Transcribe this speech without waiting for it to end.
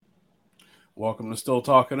Welcome to Still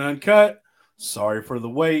Talking Uncut. Sorry for the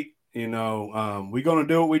wait. We're going to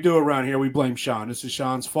do what we do around here. We blame Sean. This is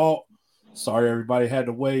Sean's fault. Sorry everybody had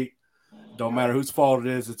to wait. Don't matter whose fault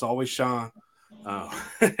it is. It's always Sean.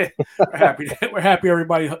 We're happy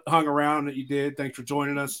everybody hung around that you did. Thanks for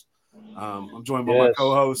joining us. I'm joined by my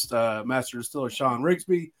co-host, Master Distiller Sean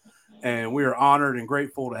Rigsby, and we are honored and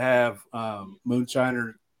grateful to have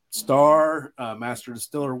Moonshiner star, Master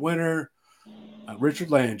Distiller winner,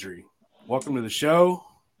 Richard Landry. Welcome to the show.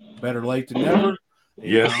 Better late than never.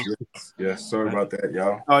 Yes. Sorry about that,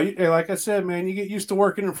 y'all. Oh, like I said, man, you get used to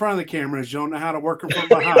working in front of the cameras. You don't know how to work them from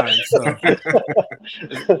behind.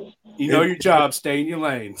 So, you know your job. Stay in your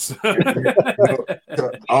lanes.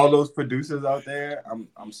 To all those producers out there,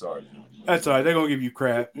 I'm sorry. That's all right. They're gonna give you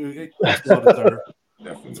crap. It's well deserved.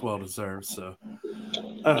 Definitely. It's well deserved. So,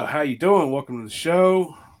 how you doing? Welcome to the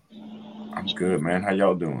show. I'm good, man. How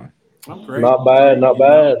y'all doing? I'm great. Not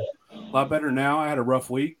bad. A lot better now. I had a rough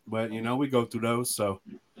week, but we go through those, so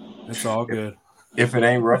it's all good. If it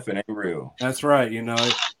ain't rough, it ain't real. That's right.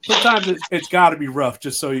 Sometimes it's got to be rough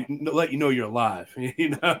just so let you know you're alive.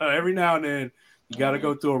 Every now and then you got to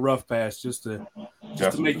go through a rough patch just to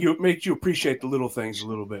make you appreciate the little things a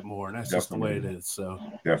little bit more, and that's just the way it is. So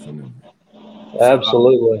definitely,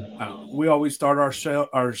 absolutely. We always start our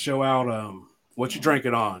show out. What you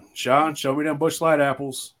drinking on, Sean? Show me them Busch Light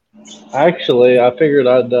apples. Actually, I figured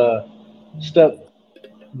I'd step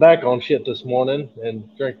back on shit this morning and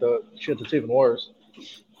drink the shit that's even worse.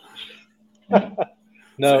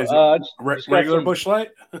 No, just regular Busch Light.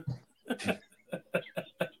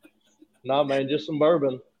 Nah, man, just some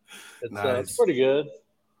bourbon. It's pretty good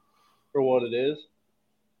for what it is.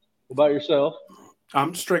 What about yourself?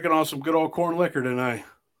 I'm just drinking on some good old corn liquor tonight.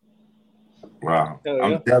 Wow,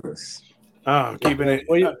 I'm jealous. Keeping it.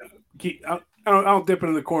 I don't dip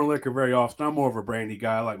into the corn liquor very often. I'm more of a brandy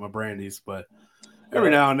guy. I like my brandies, but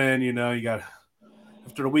every now and then, you got.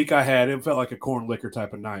 After the week I had, it felt like a corn liquor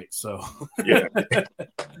type of night. So yeah.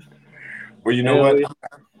 Well, you know what?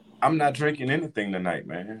 I'm not drinking anything tonight,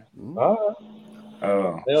 man.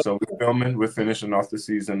 So we're filming. We're finishing off the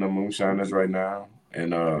season of Moonshiners right now,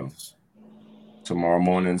 and tomorrow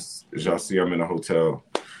mornings, as y'all see, I'm in a hotel.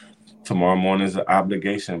 Tomorrow morning is an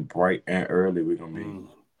obligation, bright and early. We're gonna be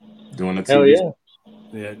doing the TV. Hell yeah.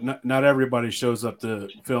 Yeah, not everybody shows up to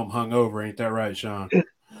film hungover. Ain't that right, Sean?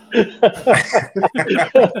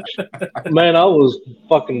 Man, I was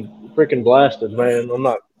fucking freaking blasted, man. I'm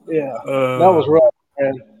not. Yeah, that was rough,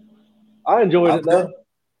 man. I enjoyed it though.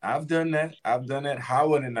 I've done that.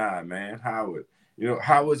 Howard and I, man. Howard.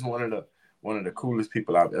 Howard's one of the coolest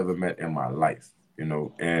people I've ever met in my life.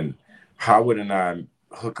 And Howard and I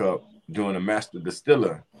hook up doing a Master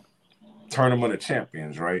Distiller Tournament of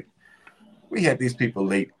Champions, right? We had these people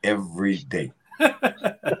late every day.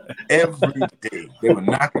 Every day. They were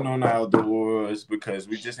knocking on our doors because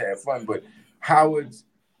we just had fun. But Howard's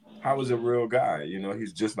a real guy.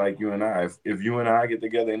 He's just like you and I. If you and I get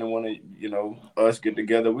together and one of us get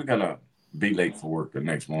together, we're gonna be late for work the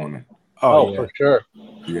next morning. Oh yeah. For sure.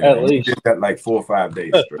 Yeah, at least did that like 4 or 5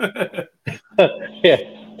 days straight.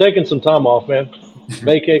 Yeah, taking some time off, man.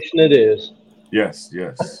 Vacation it is. Yes,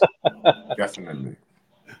 definitely.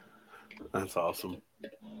 That's awesome.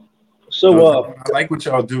 So I like what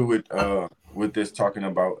y'all do with this talking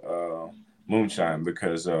about moonshine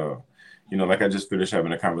because like I just finished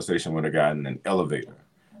having a conversation with a guy in an elevator.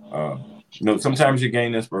 Sometimes you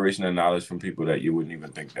gain inspiration and knowledge from people that you wouldn't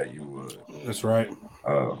even think that you would. That's right.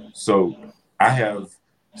 So I have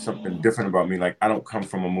something different about me. Like I don't come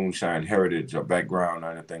from a moonshine heritage or background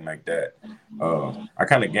or anything like that. I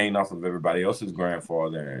kind of gained off of everybody else's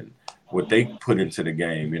grandfather and what they put into the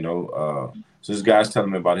game, So this guy's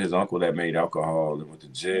telling me about his uncle that made alcohol and went to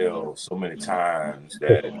jail so many times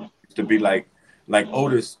that it used to be like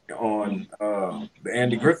Otis on the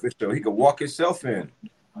Andy Griffith show. He could walk himself in.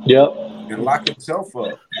 Yep. And lock himself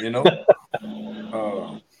up,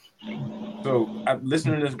 So I'm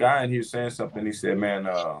listening to this guy and he was saying something. He said, man,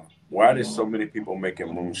 why there's so many people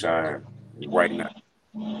making moonshine right now?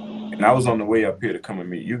 And I was on the way up here to come and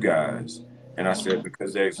meet you guys. And I said,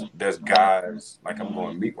 because there's guys like I'm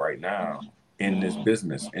going to meet right now in this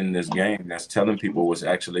business, in this game, that's telling people what's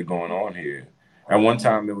actually going on here. At one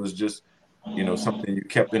time, it was just, something you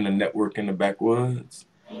kept in the network in the backwoods.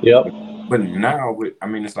 Yep. But now,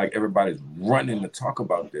 it's like everybody's running to talk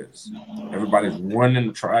about this. Everybody's running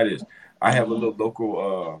to try this. I have a little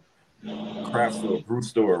local craft store, brew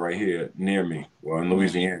store right here near me, in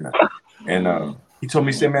Louisiana. And he told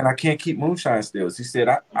me, he said, man, I can't keep moonshine stills. He said,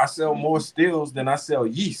 I sell more stills than I sell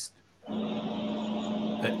yeast.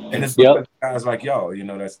 And it's guys like y'all,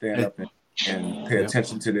 that stand up and and pay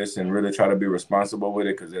attention to this and really try to be responsible with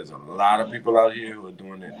it, because there's a lot of people out here who are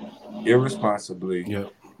doing it irresponsibly.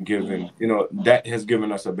 That has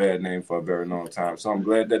given us a bad name for a very long time. So I'm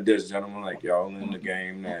glad that there's gentlemen like y'all in the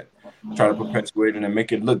game that try to perpetuate it and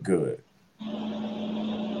make it look good.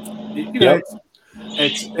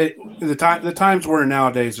 The times we're in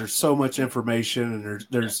nowadays, there's so much information, and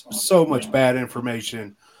there's so much bad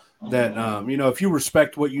information that if you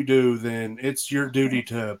respect what you do, then it's your duty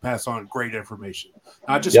to pass on great information,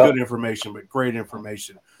 not just good information, but great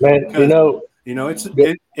information. Man,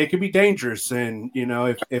 it can be dangerous, and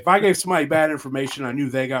if I gave somebody bad information, I knew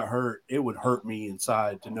they got hurt, it would hurt me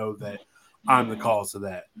inside to know that I'm the cause of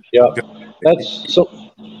that. Yeah, that's so.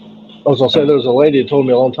 I was gonna say, there was a lady that told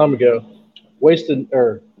me a long time ago,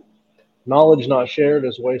 knowledge not shared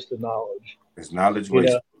is wasted knowledge. It's knowledge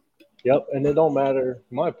wasted. Yep, and it don't matter,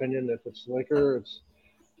 in my opinion, if it's liquor, it's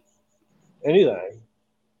anything.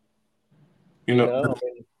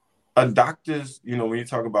 A doctor's, when you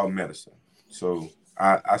talk about medicine, so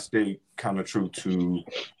I stay kind of true to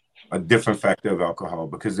a different factor of alcohol,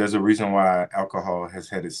 because there's a reason why alcohol has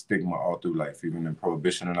had its stigma all through life, even in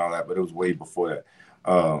Prohibition and all that, but it was way before that.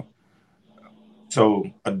 So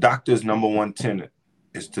a doctor's number one tenet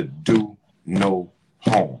is to do no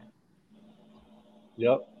harm.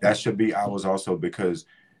 Yep. That should be ours also, because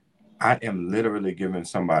I am literally giving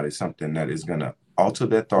somebody something that is going to alter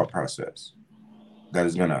their thought process, that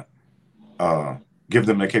is going to give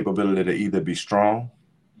them the capability to either be strong,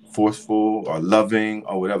 forceful, or loving,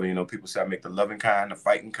 or whatever. People say I make the loving kind, the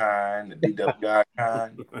fighting kind, the DWI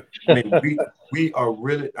kind. I mean, we are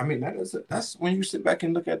really, that's when you sit back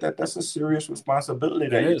and look at that, that's a serious responsibility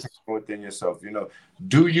that you take within yourself.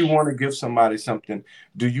 Do you want to give somebody something?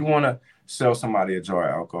 Do you want to sell somebody a jar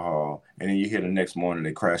of alcohol, and then you hear the next morning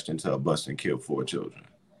they crashed into a bus and killed 4 children?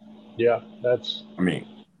 Yeah, that's. Are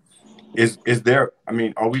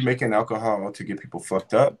we making alcohol to get people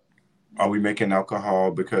fucked up? Are we making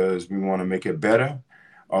alcohol because we want to make it better?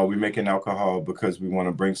 Are we making alcohol because we want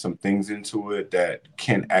to bring some things into it that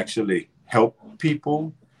can actually help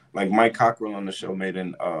people? Like Mike Cockrell on the show made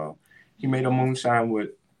a moonshine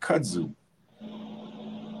with kudzu.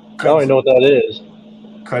 I don't even know what that is.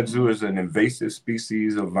 Kudzu is an invasive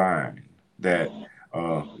species of vine that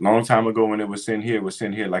long time ago, when it was sent here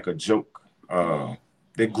like a joke.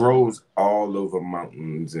 It grows all over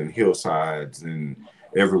mountains and hillsides and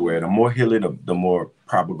everywhere. The more hilly, the more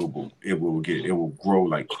probable it will get. It will grow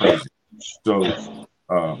like crazy. So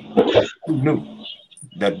who knew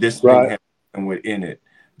that this thing had something within it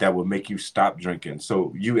that would make you stop drinking?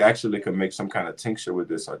 So you actually could make some kind of tincture with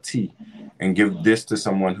this, or tea, and give this to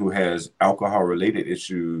someone who has alcohol-related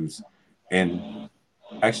issues and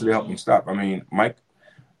actually help them stop. Mike,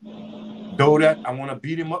 though that I want to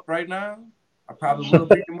beat him up right now, I probably will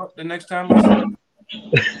beat him up the next time I see him.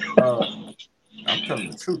 I'm telling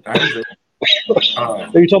the truth. Are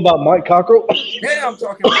you talking about Mike Cockrell? Yeah, I'm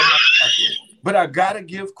talking about Mike Cockrell. But I gotta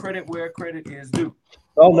give credit where credit is due.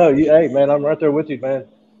 Oh no, hey man, I'm right there with you, man.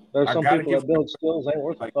 There's some people that build skills ain't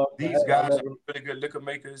worth like the fuck. These guys are really good liquor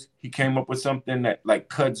makers. He came up with something that, like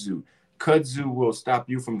kudzu. Kudzu will stop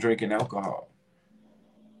you from drinking alcohol.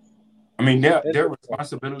 There are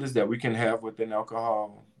responsibilities that we can have within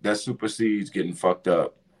alcohol that supersedes getting fucked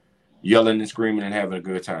up, yelling and screaming and having a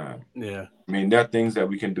good time. Yeah. There are things that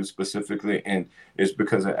we can do specifically, and it's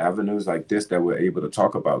because of avenues like this that we're able to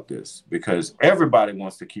talk about this, because everybody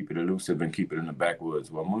wants to keep it elusive and keep it in the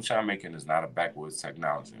backwoods. Well, moonshine making is not a backwoods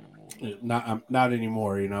technology anymore. Not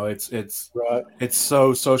anymore. It's right. It's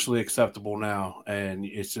so socially acceptable now, and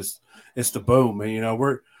it's the boom. And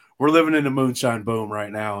we're living in the moonshine boom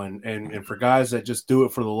right now, and for guys that just do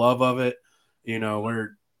it for the love of it,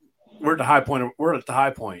 we're at the high point. We're at the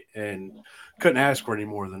high point, and couldn't ask for any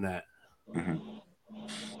more than that. Mm-hmm.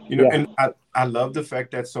 And I love the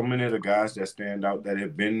fact that so many of the guys that stand out that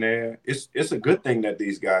have been there. It's a good thing that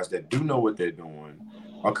these guys that do know what they're doing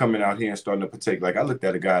are coming out here and starting to partake. Like I looked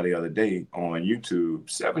at a guy the other day on YouTube,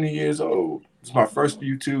 70 years old. It's my first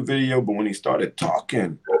YouTube video, but when he started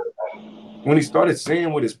talking, when he started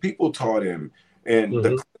saying what his people taught him, and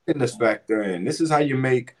the cleanliness factor, and this is how you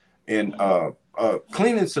make and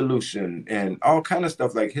cleaning solution and all kind of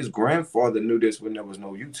stuff. Like his grandfather knew this when there was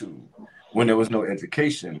no YouTube, when there was no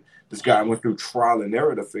education. This guy went through trial and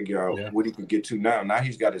error to figure out what he could get to now. Now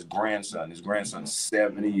he's got his grandson. His grandson's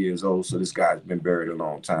 70 years old, so this guy's been buried a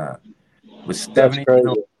long time. But 70 years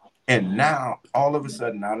old, and now all of a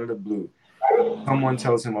sudden, out of the blue, someone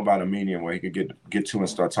tells him about a medium where he could get to and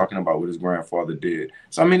start talking about what his grandfather did.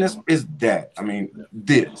 So it's that.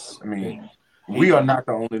 we are not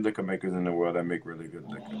the only liquor makers in the world that make really good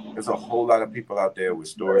liquor. There's a whole lot of people out there with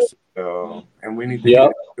stores to sell, and we need to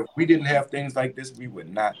hear. If we didn't have things like this, we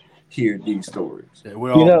would not hear these stories. Yeah,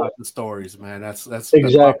 we're all about the stories, man. That's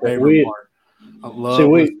exactly my favorite part. I love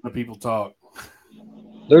listening to people talk.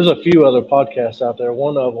 There's a few other podcasts out there.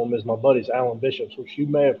 One of them is my buddy's Alan Bishop's, which you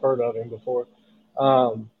may have heard of him before.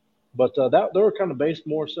 But they're kind of based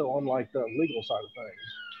more so on like the legal side of things.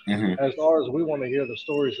 Mm-hmm. As far as we want to hear the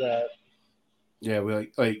stories that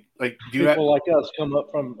we like people like us come up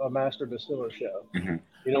from a master distiller show. Mm-hmm.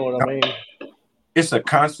 You know what I mean? It's a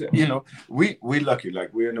concept. You know, we lucky,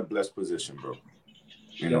 like we're in a blessed position, bro.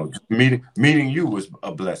 You know, meeting you was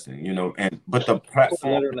a blessing. You know, but the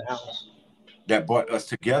platform that brought us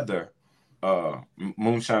together,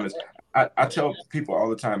 Moonshiners. I tell people all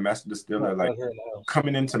the time, Master Distiller, like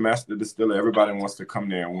coming into Master Distiller, everybody wants to come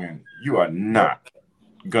there and win. You are not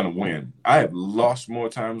gonna win. I have lost more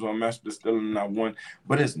times on Master Distiller than I won,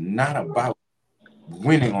 but it's not about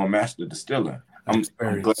winning on Master Distiller. I'm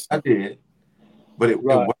glad I did, but it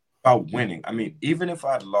wasn't about winning. I mean, even if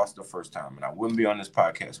I'd lost the first time and I wouldn't be on this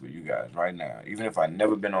podcast with you guys right now, even if I'd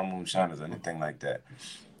never been on Moonshiners or anything like that,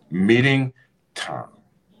 meeting Tom,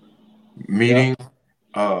 meeting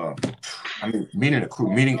meeting the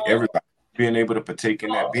crew, meeting everybody, being able to partake in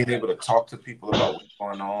that, being able to talk to people about what's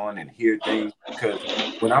going on and hear things. Because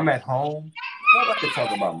when I'm at home, nobody can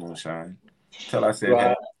talk about moonshine until I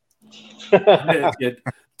said, hey.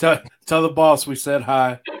 Tell the boss we said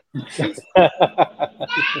hi.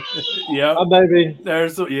 Yeah, baby.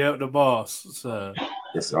 There's the boss. So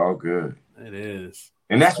it's all good. It is,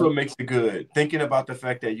 and that's what makes it good. Thinking about the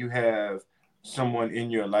fact that you have someone in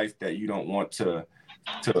your life that you don't want to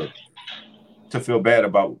feel bad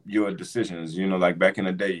about your decisions. You know, like back in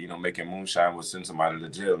the day, you know, making moonshine would send somebody to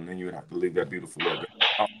jail, and then you would have to leave that beautiful little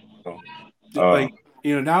girl. Like,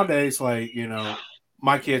 you know, nowadays, like, you know,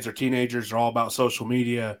 my kids are teenagers, they're all about social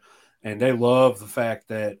media, and they love the fact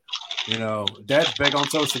that, you know, Dad's big on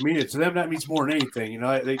social media. To them, that means more than anything. You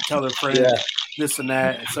know, they tell their friends this and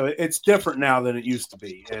that. And so it's different now than it used to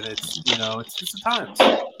be. And it's, you know, it's just the times.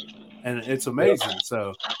 And it's amazing.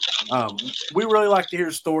 So we really like to hear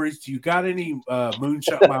stories. Do you got any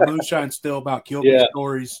moonshine still about Kill Me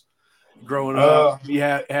stories growing up? You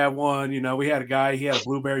had one, you know, we had a guy, he had a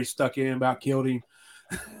blueberry stuck in about killed him.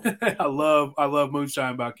 I love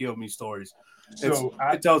moonshine about Kill Me stories. So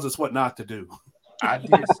it tells us what not to do. I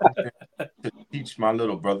did something to teach my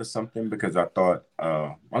little brother something because I thought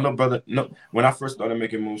my little brother, when I first started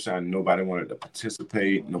making moonshine, nobody wanted to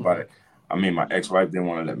participate. My ex-wife didn't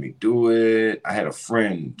want to let me do it. I had a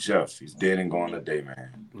friend, Jeff. He's dead and gone today,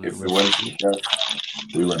 man. If it wasn't for Jeff,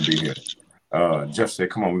 we wouldn't be here. Jeff said,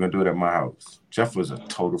 come on, we're going to do it at my house. Jeff was a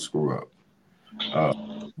total screw up.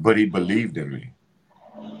 But he believed in me.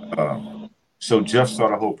 So Jeff saw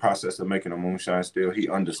the whole process of making a moonshine still. He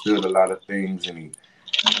understood a lot of things, and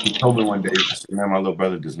he told me one day, he said, man, my little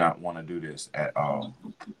brother does not want to do this at all.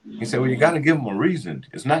 He said, well, you got to give him a reason.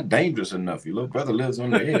 It's not dangerous enough. Your little brother lives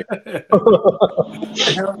on the edge. What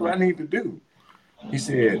the hell do I need to do? He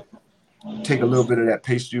said, take a little bit of that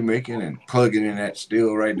paste you're making and plug it in that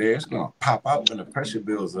still right there. It's going to pop out when the pressure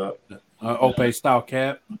builds up. Ope style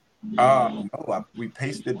cap? No, we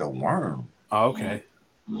pasted the worm. Oh, okay.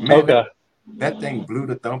 Man, that thing blew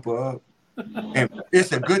the thumper up. And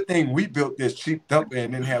it's a good thing we built this cheap thumper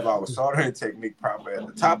and didn't have our soldering technique proper at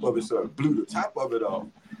the top of it, so it blew the top of it off.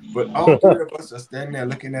 But all three of us are standing there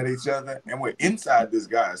looking at each other, and we're inside this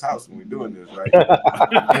guy's house when we're doing this, right?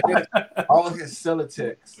 And all his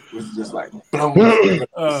Celotex was just like blown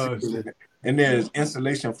up. And there's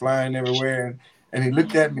insulation flying everywhere. And he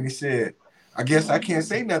looked at me and he said, I guess I can't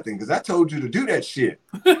say nothing because I told you to do that shit.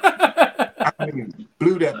 I mean,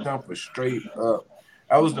 blew that thumper straight up.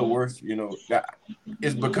 That was the worst, you know. That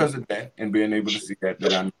it's because of that and being able to see that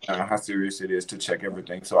I know how serious it is to check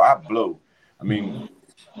everything. So I blow. I mean,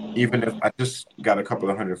 even if I just got a couple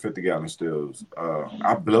of 150-gallon stills,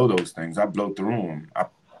 I blow those things. I blow through them.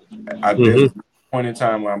 There's a point in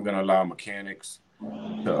time where I'm going to allow mechanics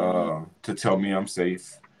to tell me I'm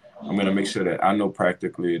safe. I'm going to make sure that I know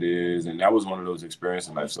practically it is. And that was one of those experiences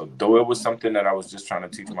in life. So though it was something that I was just trying to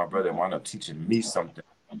teach my brother, it wound up teaching me something.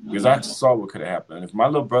 Because I saw what could have happened. If my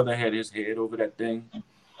little brother had his head over that thing.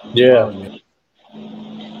 Yeah.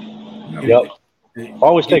 Yep.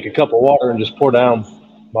 Always take a cup of water and just pour down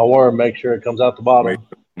my worm, make sure it comes out the bottom.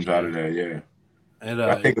 Comes out of there, yeah. And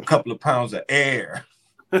I take a couple of pounds of air.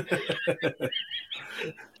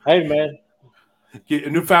 Hey, man. Get a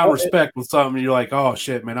newfound respect with something. You're like, oh,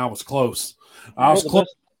 shit, man, I was close. I was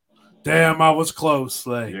close. Damn, I was close.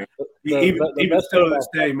 Like Yeah. even still to this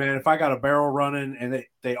day, man, if I got a barrel running and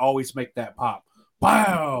they always make that pop,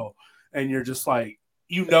 wow, and you're just like,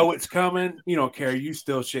 you know it's coming. You don't care. You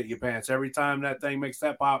still shit your pants every time that thing makes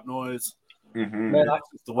that pop noise. Mm-hmm. Man,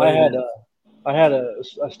 I had a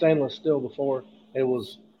stainless steel before. It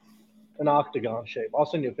was an octagon shape. I'll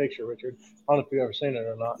send you a picture, Richard. I don't know if you've ever seen it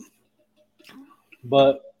or not.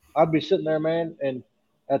 But I'd be sitting there, man, and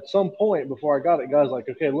at some point before I got it, guys like,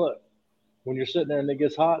 okay, look, when you're sitting there and it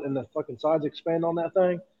gets hot and the fucking sides expand on that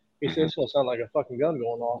thing, he said it's gonna sound like a fucking gun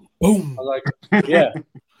going off. Boom. I was like, yeah.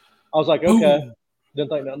 I was like, okay. Boom. Didn't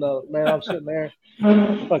think nothing of it. Man, I'm sitting there,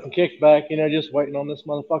 fucking kicked back, just waiting on this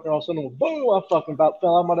motherfucker. All of a sudden, boom! I fucking about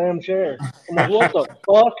fell out of my damn chair. I'm like, what the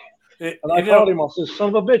fuck? And I called him. I said,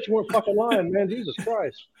 son of a bitch, you weren't fucking lying, man. Jesus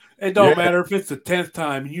Christ. It don't matter if it's the 10th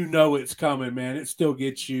time. You know it's coming, man. It still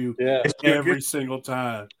gets you every single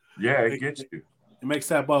time. Yeah, it gets you. It makes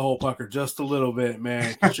that butthole pucker just a little bit,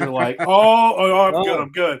 man. Because you're like, I'm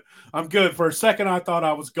good. For a second, I thought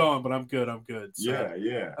I was gone, but I'm good. So,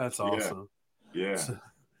 yeah. That's awesome. Yeah. So,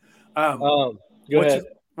 Go ahead.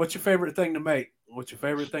 What's your favorite thing to make? What's your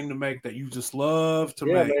favorite thing to make that you just love to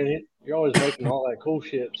make? Yeah, man, you're always making all that cool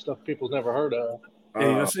shit, stuff people's never heard of.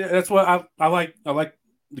 That's what I like. I like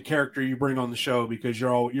the character you bring on the show because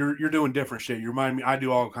you're doing different shit. You remind me, I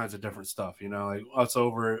do all kinds of different stuff. Like us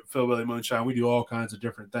over at Philbilly Moonshine, we do all kinds of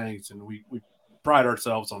different things, and we pride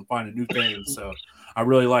ourselves on finding new things. So I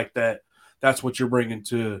really like that. That's what you're bringing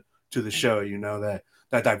to the show.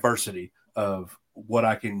 That diversity of what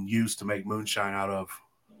I can use to make moonshine out of.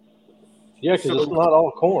 Yeah, because it's not all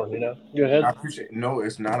corn, Go ahead. I appreciate it. No,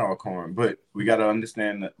 it's not all corn, but we got to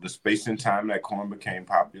understand the space and time that corn became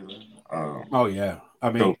popular. So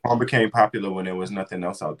corn became popular when there was nothing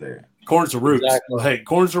else out there. Corn's the roots. Exactly. Hey,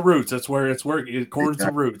 corn's the roots. That's where corn's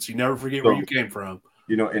the roots. You never forget where you came from.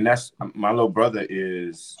 And that's my little brother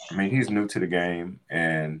he's new to the game,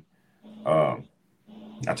 and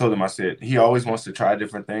I told him, I said, he always wants to try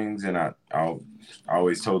different things, and I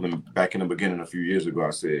always told him back in the beginning a few years ago, I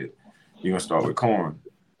said, you're going to start with corn.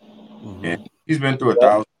 Mm-hmm. And he's been through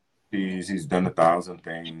 1,000 recipes. He's done 1,000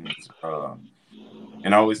 things.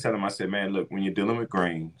 And I always tell him, I said, man, look, when you're dealing with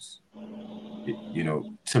grains,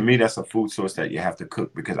 to me, that's a food source that you have to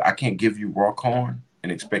cook because I can't give you raw corn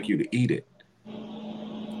and expect you to eat it.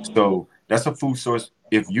 So that's a food source.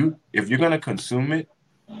 If you're going to consume it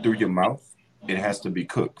through your mouth, it has to be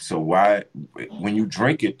cooked. So when you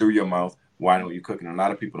drink it through your mouth, why don't you cook it? And a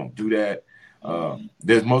lot of people don't do that.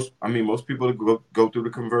 Most people go through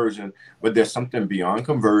the conversion, but there's something beyond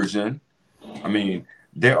conversion.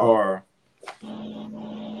 There are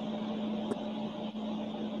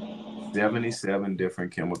 77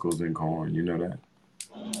 different chemicals in corn. You know that?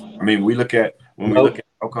 When we look at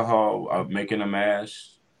alcohol, making a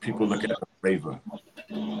mash, people look at the flavor.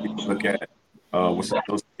 People look at what's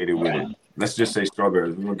associated with it. Let's just say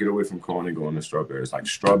strawberries. We're gonna get away from corn and go into strawberries. Like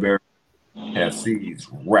strawberries have seeds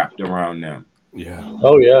wrapped around them. Yeah.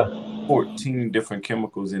 Oh yeah. 14 different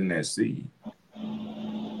chemicals in that seed.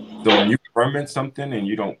 So when you ferment something and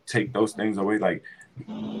you don't take those things away, like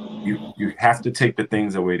you have to take the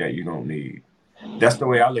things away that you don't need. That's the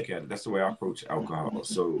way I look at it. That's the way I approach alcohol.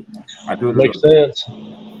 So I do it. Makes sense.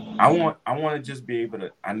 I want to just be able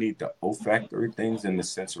to. I need the olfactory things and the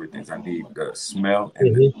sensory things. I need the smell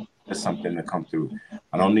and something to come through.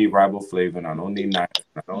 I don't need riboflavin. I don't need nitrogen.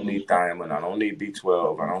 I don't need thiamine. I don't need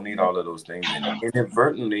B12. I don't need all of those things. And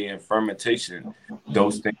inadvertently in fermentation,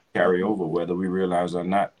 those things carry over, whether we realize or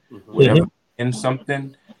not. Whatever in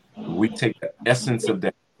something, we take the essence of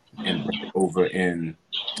that and bring it over in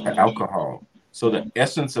alcohol. So the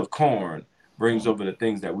essence of corn brings over the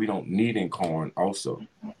things that we don't need in corn also.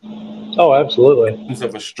 Oh, absolutely. The essence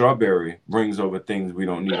of a strawberry brings over things we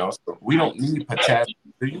don't need also. We don't need potassium.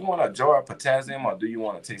 Do you want a jar of potassium or do you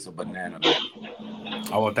want to taste a banana?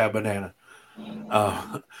 I want that banana.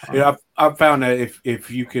 I've found that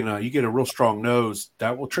if you can you get a real strong nose,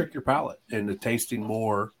 that will trick your palate into tasting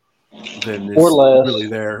more than is really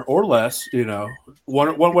there, or less.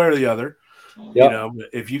 One way or the other. Yep.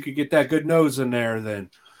 If you could get that good nose in there,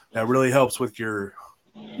 then that really helps with your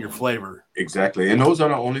flavor. Exactly. And those are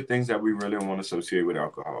the only things that we really want to associate with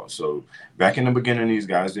alcohol. So back in the beginning, these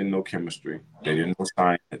guys didn't know chemistry. They didn't know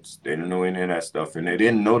science. They didn't know any of that stuff. And they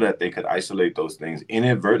didn't know that they could isolate those things.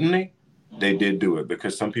 Inadvertently, they did do it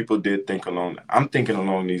because some people did think along. I'm thinking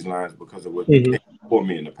along these lines because of what they did for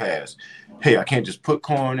me in the past. Hey, I can't just put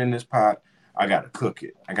corn in this pot. I got to cook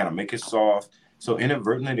it. I got to make it soft. So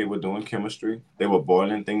inadvertently, they were doing chemistry. They were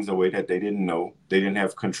boiling things away that they didn't know. They didn't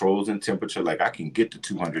have controls in temperature. Like I can get to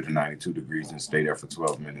 292 degrees and stay there for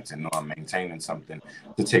 12 minutes and know I'm maintaining something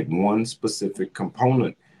to take one specific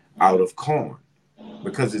component out of corn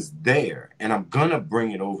because it's there. And I'm going to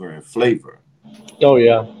bring it over in flavor. Oh,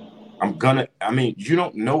 yeah. You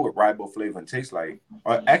don't know what riboflavin tastes like.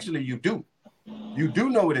 Or actually, you do. You do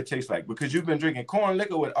know what it tastes like because you've been drinking corn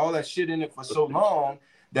liquor with all that shit in it for so long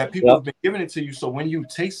that people have been giving it to you. So when you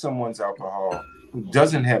taste someone's alcohol who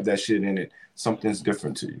doesn't have that shit in it, something's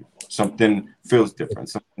different to you. Something feels different.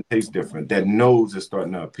 Something tastes different. That nose is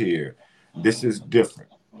starting to appear. This is different.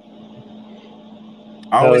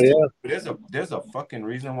 I always there's a fucking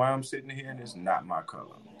reason why I'm sitting here and it's not my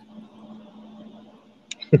color.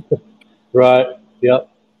 Right. Yep.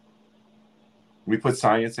 We put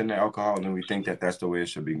science in the alcohol and then we think that that's the way it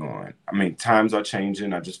should be going. I mean, times are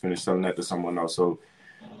changing. I just finished telling that to someone else. So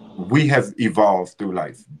we have evolved through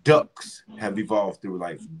life. Ducks have evolved through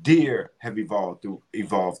life. Deer have evolved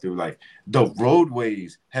through life. The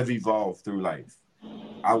roadways have evolved through life.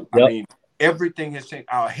 I mean, everything has changed.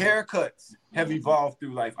 Our haircuts have evolved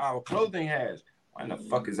through life. Our clothing has. Why the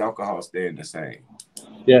fuck is alcohol staying the same?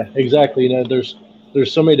 Yeah, exactly. You know,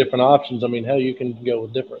 there's so many different options. I mean, hell, you can go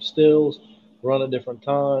with different stills, run at different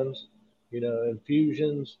times, you know,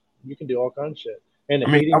 infusions. You can do all kinds of shit. And the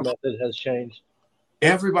heating method has changed.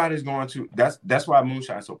 Everybody's going to. That's why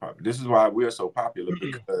Moonshine is so popular. This is why we are so popular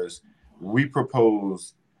because we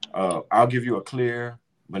propose. I'll give you a clear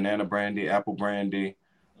banana brandy, apple brandy,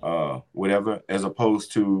 whatever, as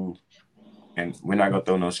opposed to, and we're not gonna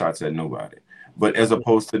throw no shots at nobody, but as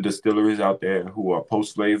opposed to distilleries out there who are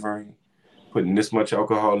post-flavoring, putting this much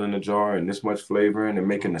alcohol in the jar and this much flavoring and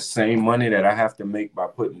making the same money that I have to make by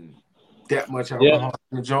putting that much alcohol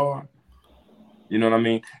in the jar. You know what I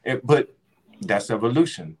mean? But that's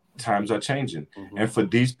evolution. Times are changing. Mm-hmm. And for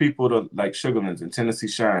these people to like Sugarlands and Tennessee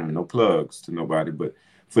Shine, no plugs to nobody, but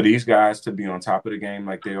for these guys to be on top of the game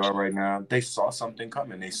like they are right now, they saw something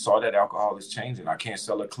coming. They saw that alcohol is changing. I can't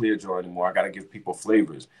sell a clear jar anymore. I got to give people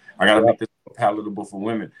flavors. I got to make this palatable for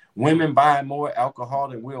women. Women buy more alcohol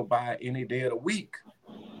than we'll buy any day of the week.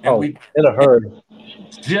 And in a hurry.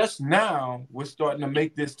 Just now, we're starting to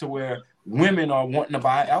make this to where women are wanting to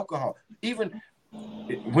buy alcohol. Even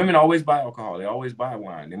women always buy alcohol. They always buy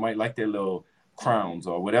wine. They might like their little crowns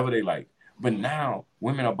or whatever they like. But now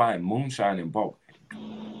women are buying moonshine in bulk.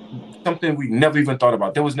 Something we never even thought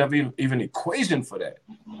about. There was never even an equation for that.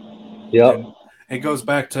 Yeah. It goes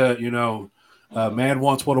back to, you know, a man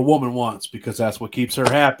wants what a woman wants because that's what keeps her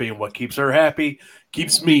happy. And what keeps her happy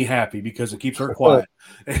keeps me happy because it keeps her quiet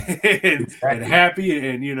and happy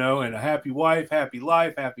and, you know, and a happy wife, happy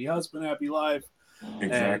life, happy husband, happy life. Exactly.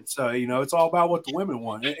 And so, you know, it's all about what the women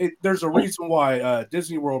want. There's a reason why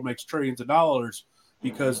Disney World makes trillions of dollars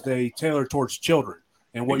because they tailor towards children.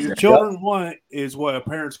 And what your children want is what a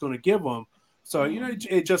parent's going to give them. So, you know,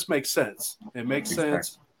 it just makes sense. It makes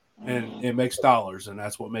sense and it makes dollars. And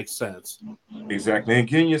that's what makes sense. Exactly. And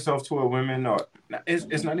getting yourself to a woman, or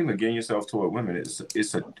it's not even getting yourself to a woman. It's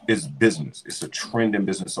business. It's a trend in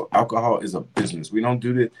business. So alcohol is a business. We don't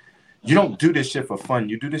do this. You don't do this shit for fun.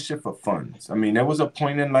 You do this shit for fun. I mean, there was a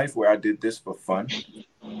point in life where I did this for fun,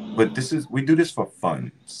 but we do this for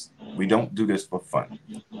fun. We don't do this for fun.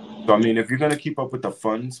 So, I mean, if you're going to keep up with the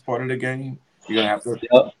fun part of the game, you're going to have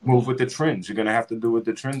to move with the trends. You're going to have to do what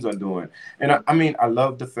the trends are doing. And I mean, I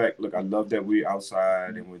love the fact, look, I love that we're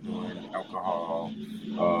outside and we're doing alcohol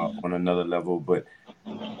on another level, but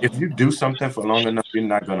if you do something for long enough, you're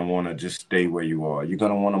not going to want to just stay where you are. You're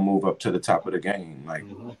going to want to move up to the top of the game. Like,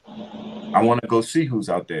 I want to go see who's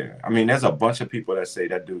out there. I mean, there's a bunch of people that say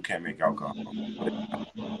that dude can't make alcohol. But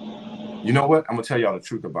you know what? I'm going to tell y'all the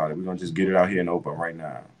truth about it. We're going to just get it out here in the open right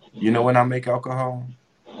now. You know when I make alcohol?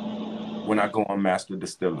 When I go on Master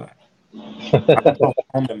Distiller. I go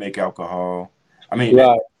home to make alcohol. I mean,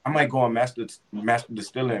 I might go on Master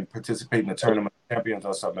Distiller and participate in the Tournament of Champions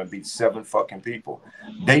or something and beat 7 fucking people.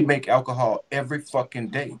 They make alcohol every fucking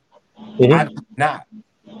day. Mm-hmm. I do not.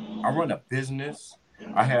 I run a business.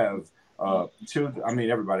 I have children. I mean,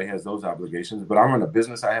 everybody has those obligations, but I run a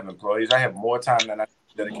business. I have employees. I have more time than I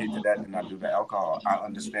dedicate to that than I do to alcohol. I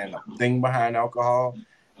understand the thing behind alcohol.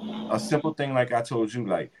 A simple thing like I told you,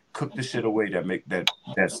 like cook the shit away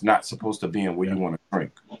that's not supposed to be in where you want to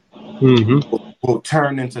drink. Mm-hmm. Will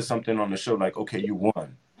turn into something on the show like, okay, you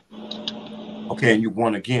won. Okay, and you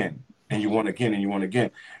won again, and you won again, and you won again.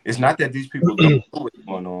 It's not that these people don't know what's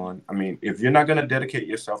going on. I mean, if you're not going to dedicate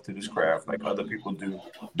yourself to this craft like other people do,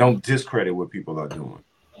 don't discredit what people are doing.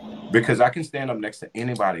 Because I can stand up next to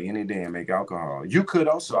anybody any day and make alcohol. You could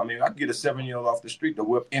also. I mean, I could get a 7-year-old off the street to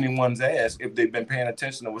whip anyone's ass if they've been paying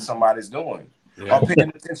attention to what somebody's doing or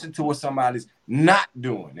paying attention to what somebody's not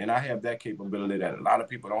doing. And I have that capability that a lot of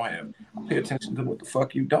people don't have. I pay attention to what the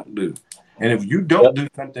fuck you don't do. And if you don't do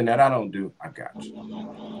something that I don't do, I got you.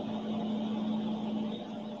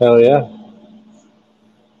 Hell yeah.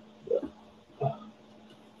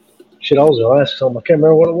 Shit, I was going to ask something. I can't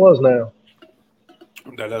remember what it was now.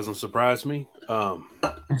 That doesn't surprise me. Yeah,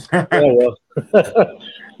 well.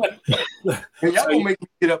 And y'all gonna make me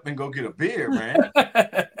get up and go get a beer, man.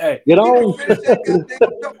 Hey, get on. Finish that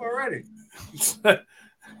goddamn cup already.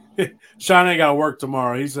 Sean ain't got to work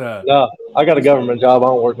tomorrow. He's No, I got a government job. I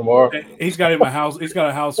don't work tomorrow. He's got him a house. He's got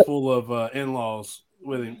a house full of in-laws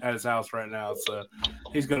with him at his house right now. So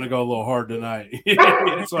he's gonna go a little hard tonight.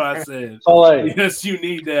 That's what I said. Oh, hey. Yes, you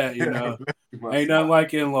need that. You know, ain't nothing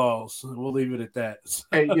like in-laws. We'll leave it at that.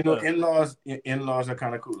 Hey, you know, in-laws are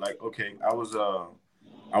kind of cool. Like, okay, I was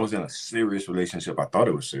in a serious relationship. I thought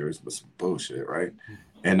it was serious, but some bullshit, right?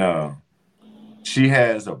 And she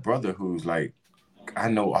has a brother who's like, I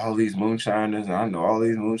know all these moonshiners, and I know all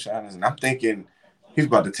these moonshiners, and I'm thinking he's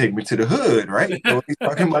about to take me to the hood, right? So he's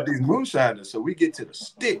talking about these moonshiners. So we get to the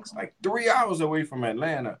sticks, like 3 hours away from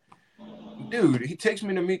Atlanta. Dude, he takes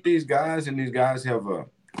me to meet these guys, and these guys have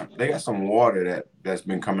they got some water that's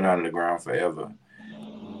been coming out of the ground forever.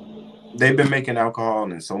 They've been making alcohol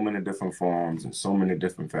in so many different forms and so many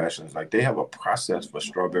different fashions. Like they have a process for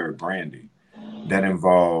strawberry brandy that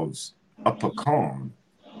involves a pecan,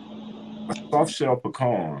 a soft shell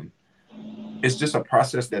pecan. It's just a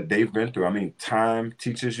process that they've been through. I mean, time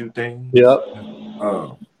teaches you things. Yep.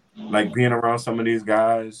 Like being around some of these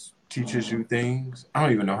guys teaches you things. I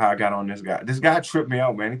don't even know how I got on this guy. This guy tripped me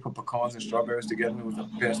out, man. He put pecans and strawberries together. It was the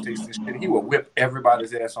best tasting shit. He would whip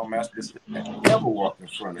everybody's ass on Master that ever walked in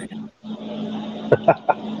front of him.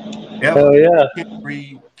 Hell yeah. Can't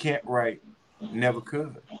read, can't write, never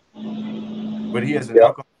could. But he has an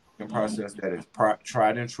alcohol process that is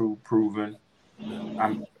tried and true, proven.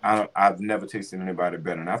 I've never tasted anybody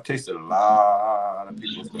better, and I've tasted a lot of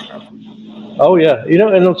people's stuff. Oh yeah, you know,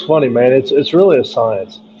 and it's funny, man. It's really a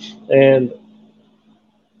science, and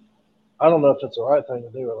I don't know if it's the right thing to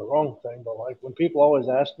do or the wrong thing, but like when people always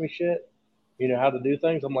ask me shit, you know, how to do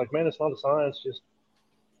things, I'm like, man, it's not a science. Just,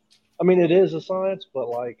 I mean, it is a science, but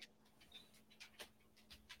like,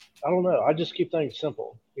 I don't know. I just keep things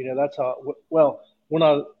simple. You know, that's how. Well, when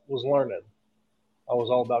I was learning, I was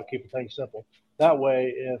all about keeping things simple. That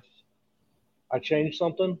way, if I changed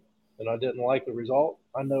something and I didn't like the result,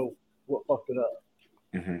 I know what fucked it up.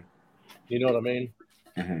 Mm-hmm. You know what I mean?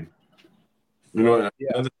 Mm-hmm. You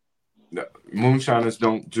know, moonshiners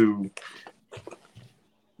don't do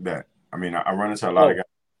that. I mean, I run into a lot of guys.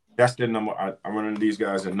 That's the number. I run into these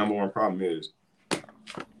guys. The number one problem is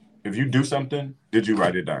if you do something, did you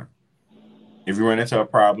write it down? If you run into a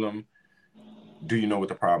problem, do you know what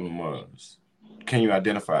the problem was? Can you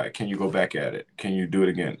identify it? Can you go back at it? Can you do it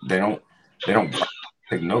again? They don't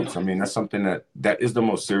take notes. I mean, that's something that is the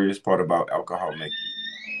most serious part about alcohol making.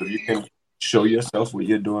 If you can show yourself what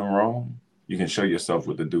you're doing wrong, you can show yourself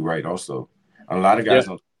what to do right also. A lot of guys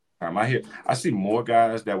don't take time. I see more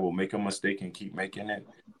guys that will make a mistake and keep making it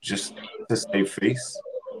just to save face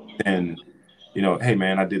than, you know, hey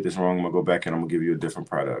man, I did this wrong. I'm gonna go back and I'm gonna give you a different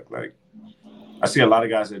product. Like I see a lot of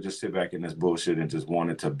guys that just sit back in this bullshit and just want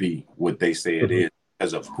it to be what they say it is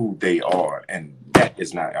because of who they are, and that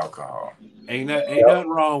is not alcohol. Ain't nothing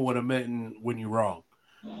wrong with admitting when you're wrong.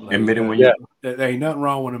 Like, admitting when there ain't nothing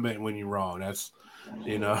wrong with admitting when you're wrong. That's,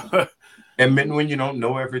 you know, admitting when you don't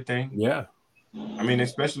know everything. Yeah. I mean,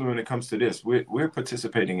 especially when it comes to this, we're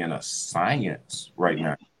participating in a science right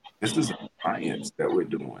now. This is a science that we're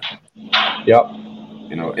doing. Yep.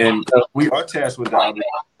 You know, and we are tasked with the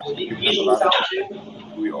obligation.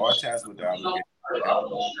 We are tasked with the obligation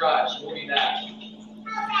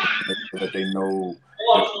that they know,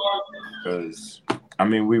 because I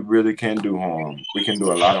mean, we really can do harm. We can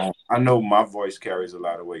do a lot of harm. I know my voice carries a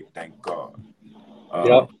lot of weight. Thank God.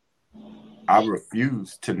 I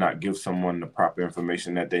refuse to not give someone the proper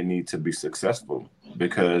information that they need to be successful,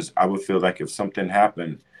 because I would feel like if something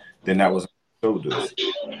happened, then that was shoulders.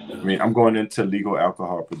 I mean, I'm going into legal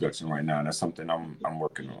alcohol production right now. And that's something I'm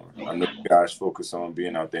working on. I know you guys focus on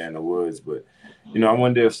being out there in the woods, but you know, I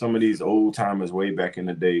wonder if some of these old timers way back in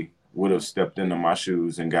the day would have stepped into my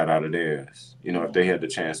shoes and got out of theirs, you know, if they had the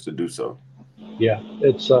chance to do so. Yeah,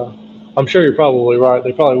 it's I'm sure you're probably right.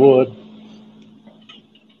 They probably would.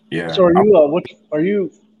 Yeah. So are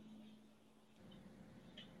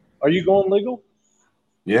you going legal?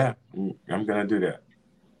 Yeah, I'm gonna do that.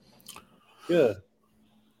 Good.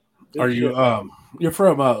 Are you you're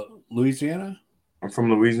from Louisiana? I'm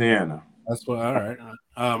from Louisiana. That's what. All right.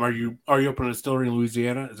 Are you opening a distillery in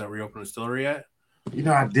Louisiana? Is that where you open a distillery at? You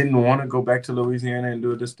know, I didn't want to go back to Louisiana and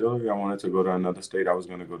do a distillery. I wanted to go to another state. I was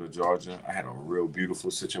going to go to Georgia. I had a real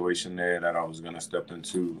beautiful situation there that I was going to step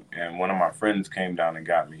into. And one of my friends came down and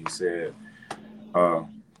got me. He said,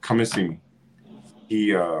 come and see me.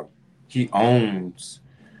 He owns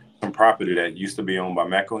some property that used to be owned by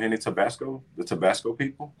McElhenney Tabasco, the Tabasco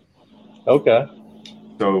people. Okay.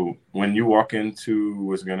 So when you walk into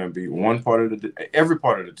what's going to be every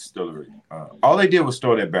part of the distillery, all they did was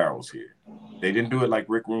store their barrels here. They didn't do it like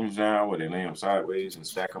Rick Rooms now where they lay them sideways and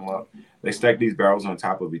stack them up. They stacked these barrels on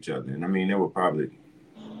top of each other. And I mean, they were probably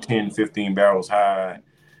 10, 15 barrels high.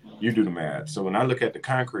 You do the math. So when I look at the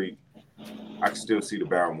concrete, I can still see the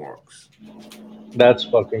barrel marks. That's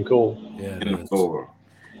fucking cool. Yeah. In the floor.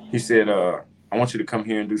 He said, I want you to come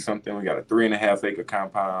here and do something. We got a 3.5 acre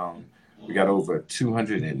compound. We got over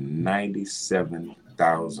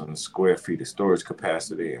 297,000 square feet of storage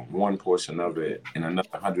capacity in one portion of it, and another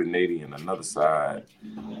 180 in another side.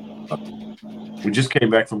 We just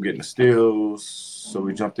came back from getting the stills, so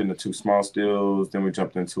we jumped into 2 small stills. Then we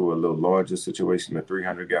jumped into a little larger situation, a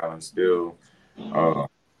 300-gallon still.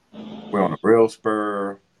 We're on a rail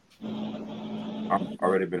spur. I've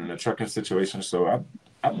already been in a trucking situation, so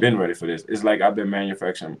I've been ready for this. It's like I've been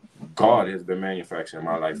manufacturing. God has been manufacturing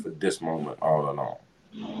my life for this moment all along.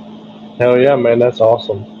 Hell yeah, man. That's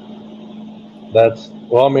awesome.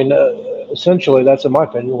 Essentially, that's in my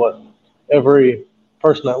opinion what every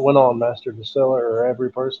person that went on Master Distiller or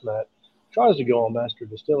every person that tries to go on Master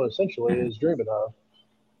Distiller essentially is dreaming of.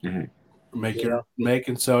 Mm-hmm. Make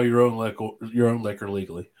and sell your own liquor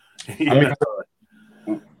legally. Yeah. I mean,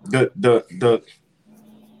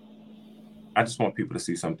 I just want people to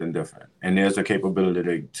see something different, and there's a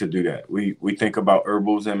capability to do that. We think about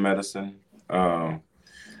herbals and medicine.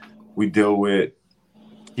 We deal with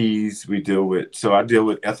teas. I deal with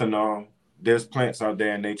ethanol. There's plants out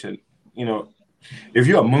there in nature. You know, if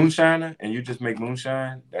you're a moonshiner and you just make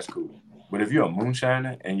moonshine, that's cool. But if you're a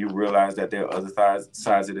moonshiner and you realize that there are other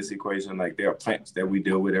sides of this equation, like there are plants that we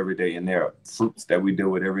deal with every day, and there are fruits that we deal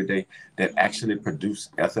with every day that actually produce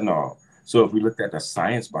ethanol. So if we looked at the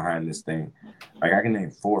science behind this thing, like I can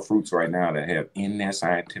name 4 fruits right now that have in their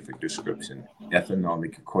scientific description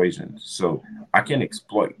ethanolic equations. So I can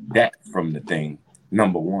exploit that from the thing,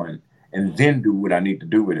 number one, and then do what I need to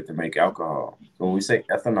do with it to make alcohol. So when we say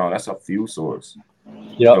ethanol, that's a fuel source.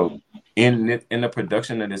 Yep. So in the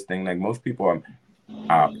production of this thing, like most people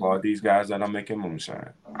I applaud these guys that are making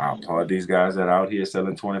moonshine. I applaud these guys that are out here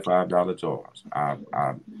selling $25 jars. I'm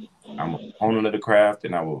a proponent of the craft,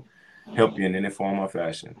 and I will help you in any form or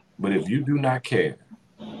fashion. But if you do not care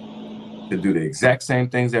to do the exact same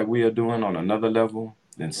things that we are doing on another level,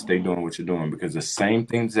 then stay doing what you're doing, because the same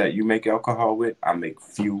things that you make alcohol with, I make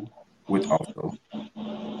fuel with also.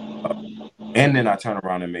 And then I turn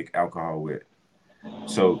around and make alcohol with.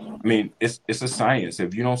 So, I mean, it's a science.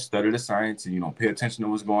 If you don't study the science and you don't pay attention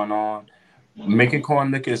to what's going on, making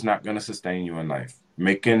corn liquor is not going to sustain you in life.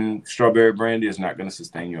 Making strawberry brandy is not going to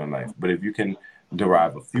sustain you in life. But if you can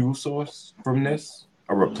derive a fuel source from this,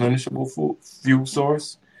 a replenishable fuel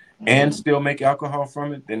source, and still make alcohol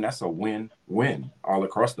from it, then that's a win-win all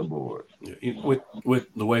across the board. With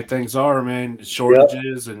the way things are, man,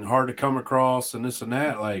 shortages and hard to come across and this and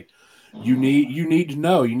that, like you need to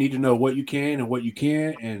know what you can and what you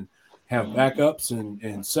can't, and have backups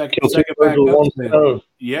and second backups. And,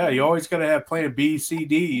 yeah, you always got to have plan B, C,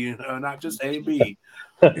 D, not just A, B.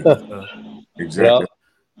 Exactly. Yeah.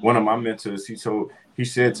 One of my mentors, he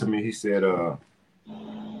said to me, he's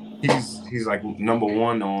like number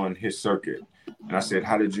one on his circuit. And I said,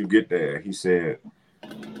 how did you get there? He said,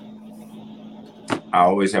 I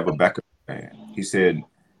always have a backup plan. He said,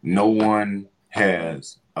 no one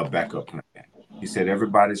has a backup plan. He said,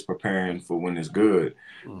 everybody's preparing for when it's good,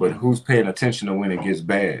 but who's paying attention to when it gets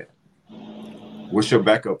bad? What's your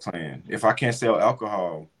backup plan? If I can't sell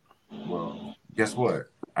alcohol, well, guess what?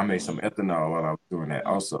 I made some ethanol while I was doing that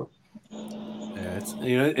also. Yeah,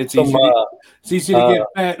 it's easy to get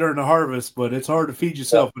fat during the harvest, but it's hard to feed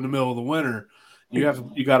yourself in the middle of the winter. You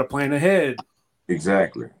got to plan ahead.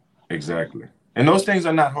 Exactly. And those things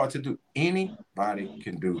are not hard to do. Anybody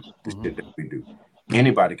can do the shit that we do.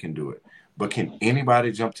 Anybody can do it. But can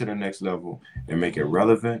anybody jump to the next level and make it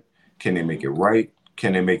relevant? Can they make it right?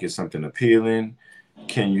 Can they make it something appealing?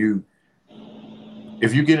 If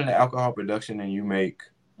you get into alcohol production and you make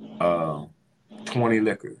 20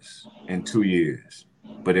 liquors in 2 years,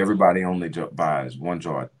 but everybody only buys one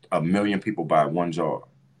jar, 1 million people buy one jar,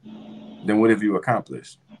 then what have you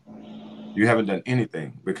accomplished? You haven't done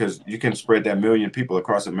anything because you can spread that million people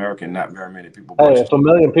across America and not very many people Hey, bought if a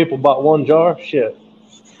million people bought one jar, shit,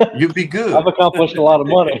 you'd be I've good. accomplished a lot of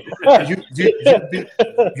money.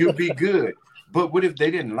 You'd be good. But what if they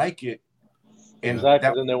didn't like it and Exactly.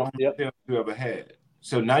 that was Then they the went, only yep. sale you ever had?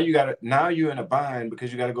 So now you're in a bind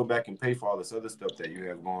because you got to go back and pay for all this other stuff that you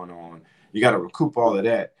have going on. You got to recoup all of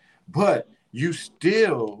that. But you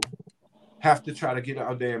still have to try to get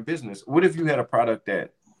out there in business. What if you had a product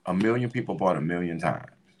that a million people bought a million times?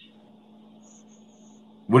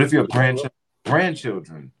 What if your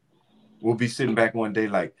grandchildren will be sitting back one day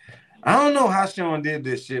like, I don't know how Sean did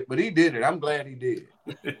this shit, but he did it. I'm glad he did.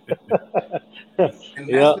 And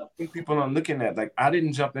that's the thing people are looking at. Like, I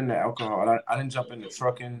didn't jump into alcohol. I didn't jump into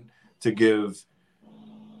trucking to give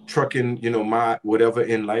trucking, my whatever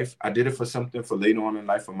in life. I did it for something for later on in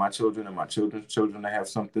life for my children and my children's children to have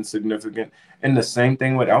something significant. And the same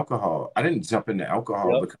thing with alcohol. I didn't jump into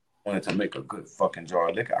alcohol because I wanted to make a good fucking jar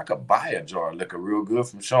of liquor. I could buy a jar of liquor real good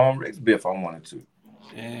from Sean Rigsby if I wanted to.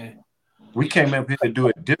 Yeah. We came up here to do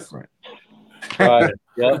it different. Right.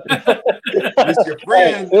 Yep. It's your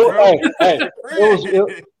friend, bro.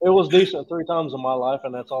 It was decent 3 times in my life,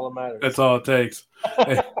 and that's all that matters. That's all it takes.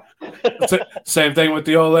 Hey, same thing with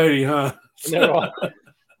the old lady, huh?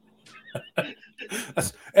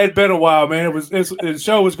 It'd been a while, man. The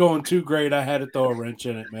show was going too great. I had to throw a wrench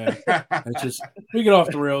in it, man. It's just we get off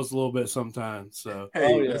the rails a little bit sometimes. So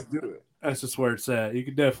let's do it. That's just where it's at. You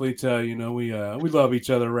can definitely tell, we love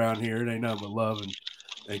each other around here. It ain't nothing but love and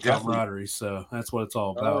camaraderie. So that's what it's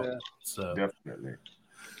all about. So definitely.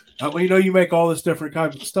 You make all this different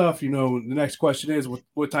kind of stuff. The next question is,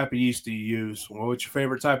 what type of yeast do you use? What's your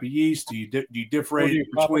favorite type of yeast? Do you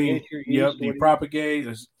differentiate between? Yep. Do you propagate?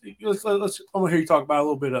 Let's. I want to hear you talk about a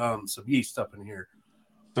little bit of some yeast up in here.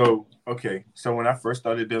 So when I first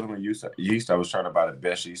started dealing with yeast, I was trying to buy the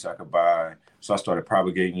best yeast I could buy. So I started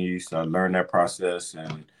propagating yeast. I learned that process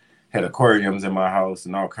and had aquariums in my house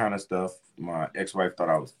and all kind of stuff. My ex-wife thought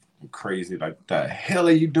I was crazy. Like, the hell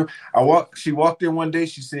are you doing? She walked in one day.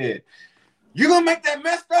 She said, "You gonna make that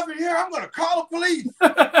mess up in here? I'm gonna call the police."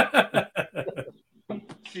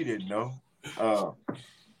 She didn't know.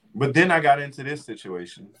 But then I got into this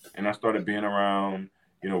situation and I started being around,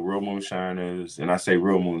 real moonshiners. And I say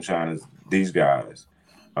real moonshiners, these guys.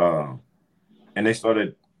 And they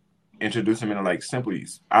started introducing me to like simple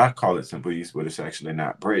yeast. I call it simple yeast, but it's actually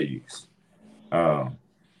not bread yeast.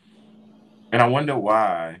 And I wonder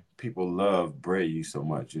why people love bread yeast so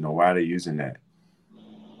much. Why are they using that?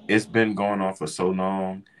 It's been going on for so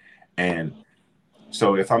long. And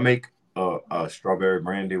so if I make a strawberry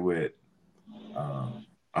brandy with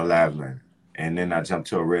a lavender, and then I jump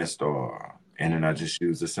to a Red Star, and then I just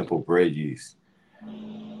use a simple bread yeast,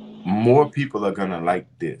 more people are going to like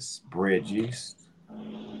this bread yeast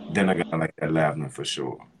than are going to like that lavender for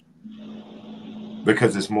sure.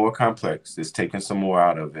 Because it's more complex. It's taking some more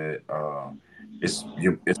out of it. It's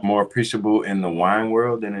more appreciable in the wine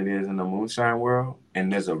world than it is in the moonshine world.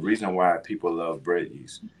 And there's a reason why people love bread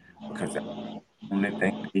yeast. Because that's the only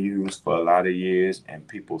thing they use for a lot of years, and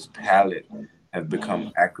people's palate have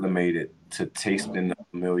become acclimated to tasting the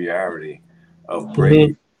familiarity of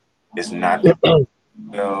bread. It's not it's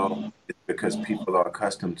because people are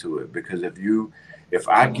accustomed to it. Because if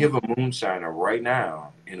I give a moonshiner right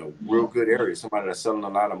now in a real good area, somebody that's selling a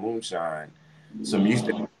lot of moonshine, some yeast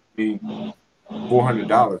that be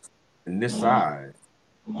 $400 in this size,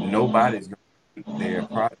 nobody's going to eat their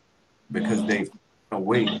product because they've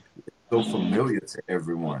away so familiar to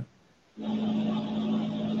everyone.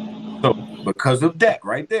 So because of that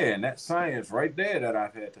right there, and that science right there that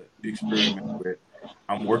I've had to experiment with,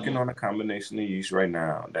 I'm working on a combination of yeast right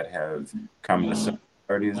now that have come the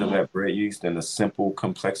similarities of that bread yeast and the simple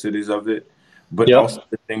complexities of it, but also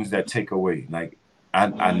the things that take away. Like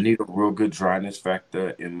I need a real good dryness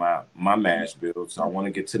factor in my mash build, so I want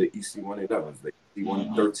to get to the EC111s, the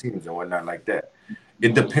EC113s, and whatnot like that.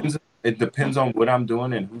 It depends on what I'm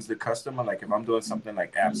doing and who's the customer. Like if I'm doing something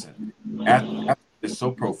like absinthe is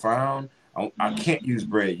so profound, I can't use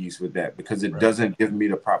bread yeast with that because it doesn't give me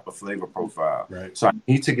the proper flavor profile. Right. So I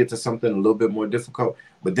need to get to something a little bit more difficult.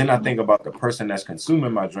 But then I think about the person that's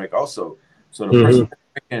consuming my drink also. So the person that's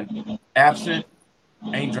drinking absinthe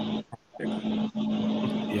ain't drinking.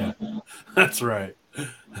 Yeah, that's right.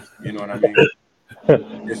 You know what I mean?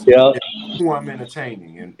 It's who I'm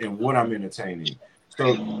entertaining and what I'm entertaining.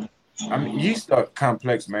 So yeast are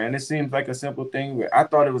complex, man. It seems like a simple thing, but I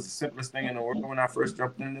thought it was the simplest thing in the world when I first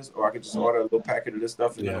jumped in this. Or I could just order a little packet of this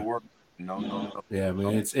stuff and it'll work. No. Yeah, I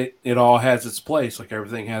mean, it all has its place. Like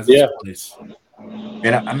everything has its place.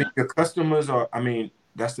 And your customers are.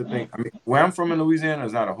 that's the thing. I mean, where I'm from in Louisiana,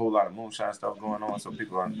 there's not a whole lot of moonshine stuff going on, so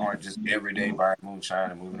people aren't just every day buying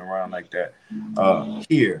moonshine and moving around like that.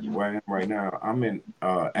 Here, where I am right now, I'm in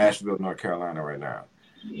Asheville, North Carolina right now.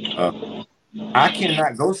 I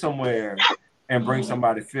cannot go somewhere and bring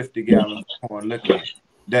somebody 50 gallons of corn liquor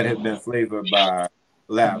that have been flavored by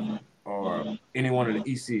Lavin or any one of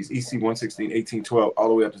the ECs, EC 116, 18, 12, all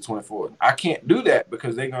the way up to 24. I can't do that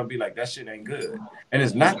because they're going to be like, that shit ain't good. And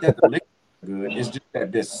it's not that the liquor is good. It's just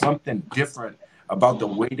that there's something different about the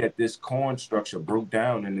way that this corn structure broke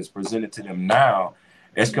down and is presented to them now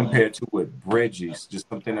as compared to with bread yeast, just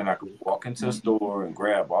something that I could walk into a store and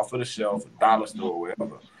grab off of the shelf, a dollar store,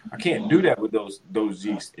 wherever. I can't do that with those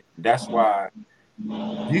yeast. That's why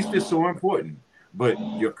yeast is so important. But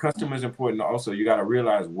your customer is important also. You got to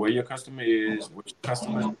realize where your customer is, which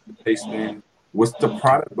customers are tasting, what's the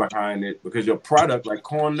product behind it. Because your product, like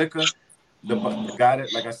corn liquor, the guy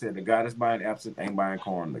that, like I said, the guy that's buying absinthe ain't buying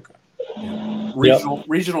corn liquor.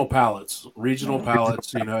 Regional palettes.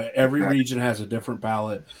 You know, every region has a different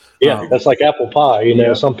palette. Yeah, that's like apple pie. You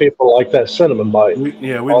know, some people like that cinnamon bite. We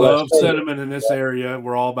love cinnamon in this area.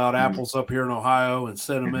 We're all about apples up here in Ohio, and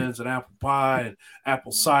cinnamons and apple pie and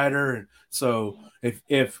apple cider. And so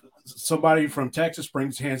if somebody from Texas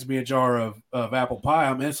hands me a jar of apple pie,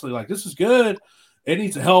 I'm instantly like, this is good. It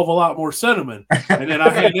needs a hell of a lot more cinnamon. And then I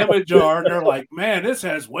hand them a jar, and they're like, man, this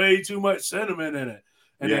has way too much cinnamon in it.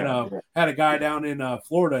 And then had a guy down in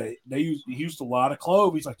Florida. He used a lot of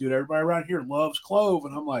clove. He's like, dude, everybody around here loves clove.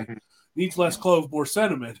 And I'm like, needs less clove, more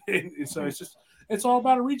cinnamon. And so it's all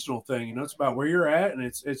about a regional thing. You know, it's about where you're at. And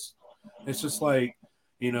it's just like,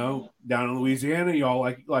 you know, down in Louisiana, y'all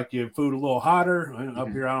like your food a little hotter. And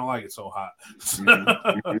up here, I don't like it so hot.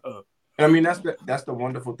 I mean, that's the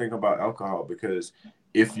wonderful thing about alcohol, because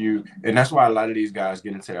and that's why a lot of these guys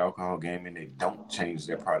get into the alcohol game and they don't change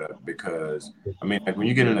their product, because I mean, like when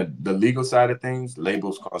you get in the legal side of things,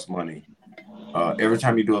 labels cost money. Every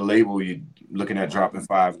time you do a label, you're looking at dropping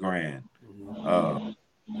 $5,000.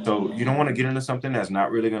 So you don't want to get into something that's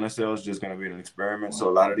not really going to sell. It's just going to be an experiment. So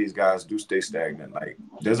a lot of these guys do stay stagnant. Like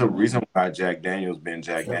there's a reason why Jack Daniel's been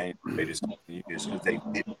Jack Daniel's for the latest years, because they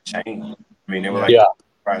didn't change. I mean, they were like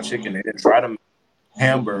fried chicken. They didn't try to make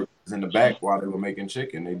hamburgers in the back while they were making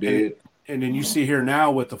chicken. They did. And then you see here now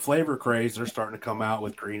with the flavor craze, they're starting to come out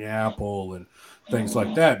with green apple and things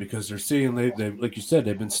like that, because they're seeing they like you said,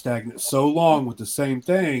 they've been stagnant so long with the same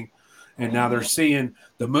thing. And now they're seeing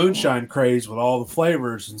the moonshine craze with all the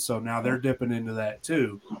flavors, and so now they're dipping into that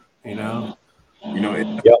too. You know,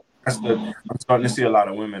 I'm starting to see a lot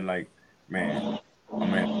of women like, man,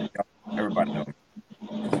 everybody knows.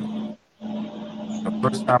 The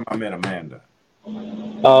first time I met Amanda.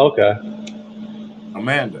 Oh, okay.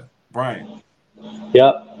 Amanda, Brian.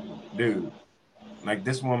 Yep. Dude, like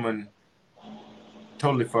this woman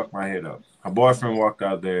totally fucked my head up. Her boyfriend walked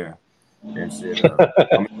out there and said,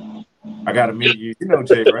 I got to meet you. You know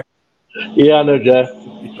Jay, right? Yeah, I know Jay.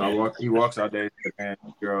 So he walks out there and said, man,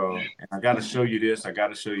 girl, and I got to show you this. I got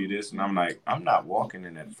to show you this. And I'm like, I'm not walking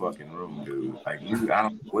in that fucking room, dude. Like, I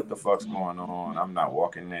don't know what the fuck's going on. I'm not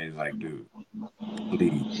walking there. He's like, dude,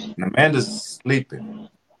 please. And Amanda's sleeping.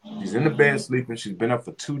 She's in the bed sleeping. She's been up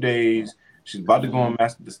for 2 days. She's about to go on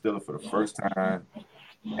Master Distiller for the first time.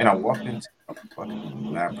 And I walked into a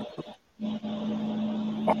fucking laboratory.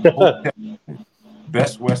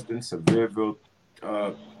 Best Western, Sevierville,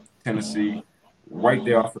 Tennessee, right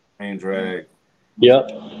there off of the main drag.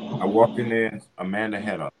 Yep. I walked in there. Amanda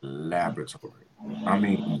had a laboratory. I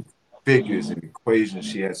mean, figures and equations.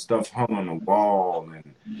 She had stuff hung on the wall,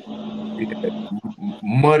 and she had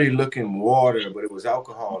muddy-looking water, but it was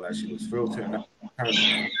alcohol that she was filtering out,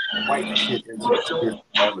 turning white shit into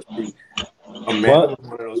all the street. Amanda was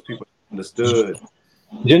one of those people that understood.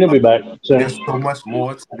 Jenny will be back. So. There's so much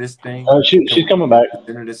more to this thing. She's coming back.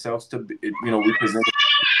 Presented itself to be, we presented.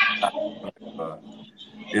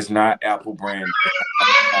 It's not Apple brand.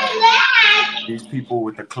 These people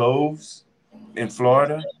with the cloves in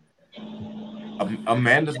Florida.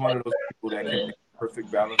 Amanda's one of those people that can make a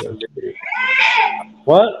perfect balance of living.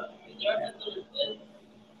 What?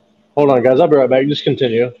 Hold on, guys. I'll be right back. Just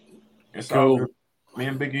continue. It's all good. Me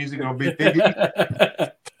and Big Easy gonna be Big Easy.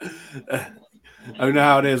 I know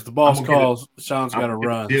how it is. The boss calls. Sean's got to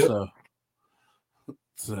run.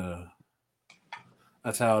 So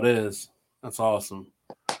that's how it is. That's awesome.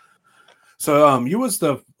 So I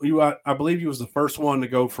believe you was the first one to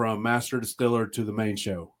go from master distiller to the main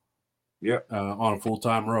show. Yeah. On a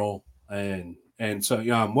full-time role. And so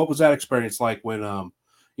what was that experience like when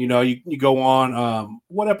you go on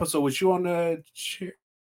what episode was you on the chair?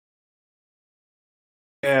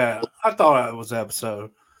 Yeah, I thought it was episode.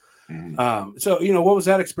 So what was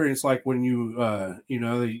that experience like when you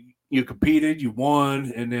you competed, you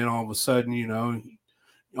won, and then all of a sudden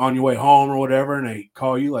on your way home or whatever, and they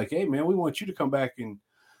call you like, "Hey man, we want you to come back," and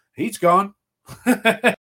he's gone.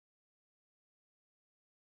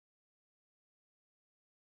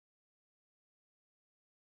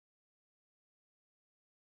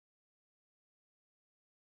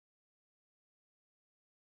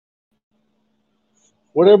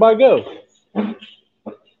 Where'd everybody go?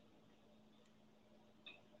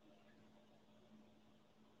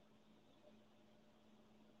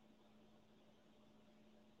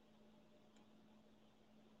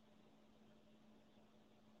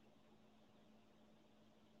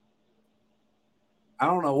 I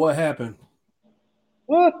don't know what happened.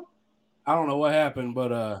 What? I don't know what happened,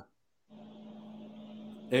 but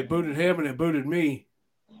it booted him and it booted me.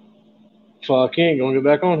 Fuck, he ain't gonna get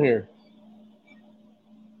back on here.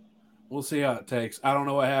 We'll see how it takes. I don't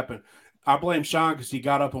know what happened. I blame Sean because he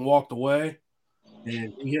got up and walked away,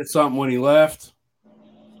 and he hit something when he left.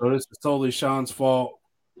 So this is totally Sean's fault.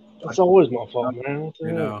 That's always my fault, man. What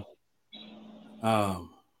the hell?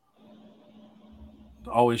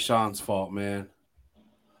 Always Sean's fault, man.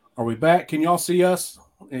 Are we back? Can y'all see us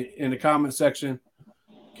in the comment section?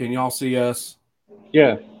 Can y'all see us?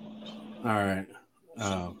 Yeah. All right.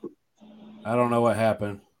 I don't know what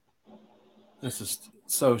happened. This is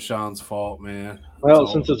so Sean's fault, man. Well,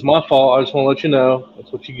 since it's my fault, I just want to let you know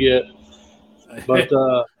that's what you get. But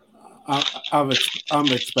I'm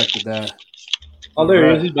expected that. Oh, there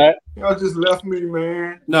he is. He's back. Y'all just left me,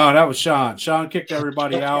 man. No, that was Sean. Sean kicked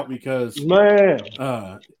everybody out because man.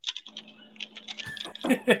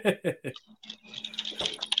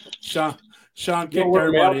 Sean kicked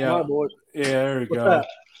everybody out. Yeah, there we go.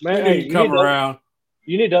 Man, hey, you come around.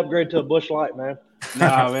 You need to upgrade to a Busch Light, man.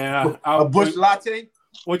 Nah, man. A Busch Latte?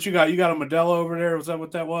 What you got? You got a Modelo over there? Was that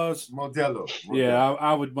what that was? Modelo. Yeah,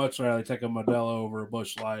 I would much rather take a Modelo over a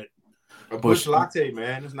Busch Light. A Busch Latte,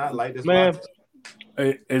 man. It's not light. It's man.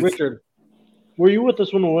 Latte. Richard, were you with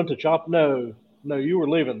us when we went to Chop? No, you were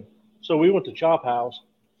leaving. So we went to Chop House,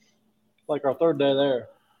 like our third day there.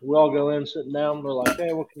 We all go in, sitting down. They're like,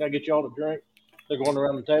 "Hey, what can I get y'all to drink?" They're going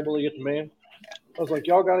around the table. They get to me. I was like,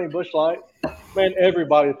 "Y'all got any Busch Light?" Man,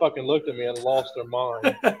 everybody fucking looked at me and lost their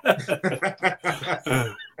mind.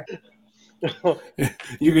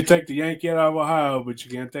 You can take the Yankee out of Ohio, but you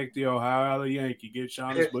can't take the Ohio out of the Yankee. Get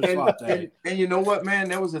Sean his Busch Latte. And you know what, man?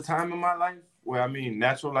 There was a time in my life where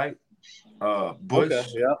natural light, Busch. Okay,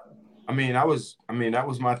 yeah. That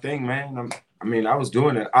was my thing, man. I was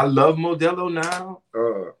doing it. I love Modelo now,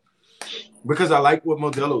 because I like what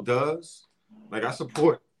Modelo does. Like, I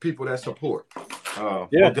support people that support.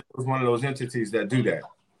 Modelo is one of those entities that do that.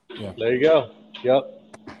 Yeah. There you go. Yep.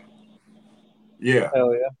 Yeah.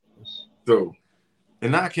 Hell yeah. So,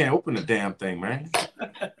 and now I can't open the damn thing, man.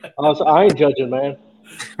 I ain't judging, man.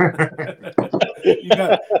 You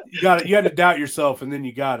got it. You had to doubt yourself, and then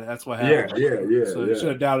you got it. That's what happened. Yeah. So you should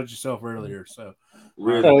have doubted yourself earlier. So,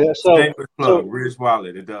 Ridge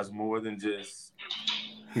Wallet. It does more than just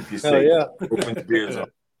keep you safe. Open the beers up.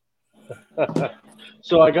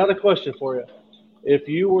 So I got a question for you. If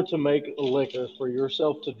you were to make a liquor for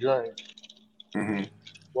yourself to drink,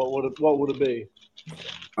 what would it be?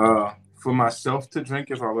 For myself to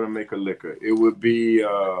drink, if I were to make a liquor, it would be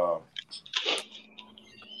I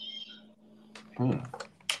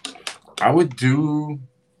would do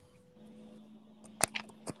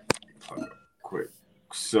quick.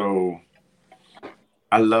 So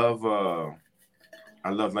I love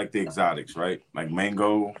like the exotics, right? Like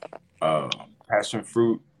mango, passion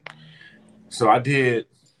fruit. So I did.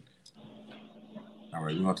 All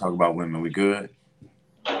right, we're gonna talk about women. We good?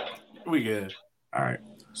 We good. All right.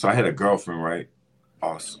 So I had a girlfriend, right?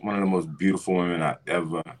 One of the most beautiful women I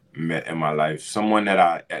ever met in my life. Someone that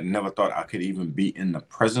I never thought I could even be in the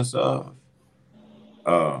presence of.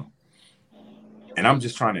 And I'm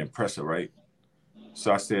just trying to impress her, right?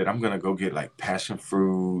 So I said, I'm gonna go get like passion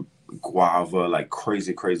fruit, guava, like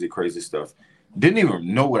crazy stuff. Didn't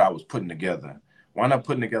even know what I was putting together. Wound up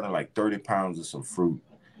putting together like 30 pounds of some fruit,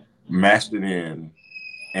 mashed it in,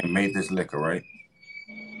 and made this liquor, right?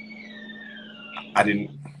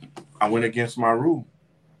 I went against my rule.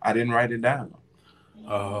 I didn't write it down.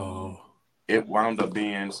 Oh. It wound up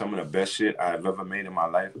being some of the best shit I've ever made in my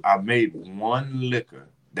life. I made one liquor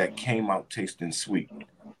that came out tasting sweet.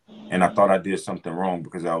 And I thought I did something wrong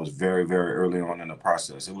because I was very, very early on in the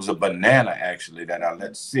process. It was a banana, actually, that I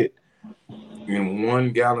let sit in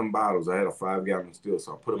 1 gallon bottles. I had a 5 gallon still,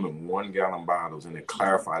 so I put them in 1 gallon bottles, and it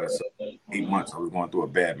clarified it. 8 months I was going through a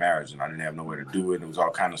bad marriage, and I didn't have nowhere to do it. It was all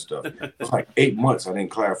kind of stuff. It was like 8 months I didn't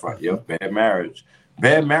clarify. Yep, bad marriage.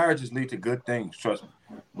 Bad marriages lead to good things, trust me.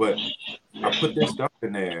 But I put this stuff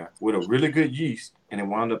in there with a really good yeast, and it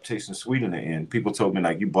wound up tasting sweet in the end. People told me,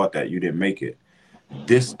 like, you bought that, you didn't make it.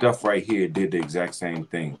 This stuff right here did the exact same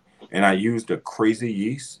thing. And I used a crazy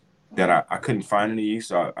yeast that I couldn't find in the yeast.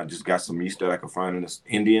 So I just got some yeast that I could find in this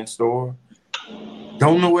Indian store.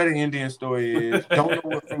 Don't know where the Indian store is. Don't know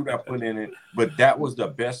what fruit I put in it. But that was the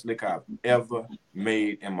best liquor I've ever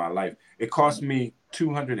made in my life. It cost me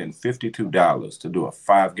 $252 to do a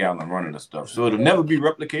 5-gallon run of the stuff. So it'll never be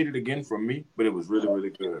replicated again from me, but it was really,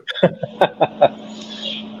 really good.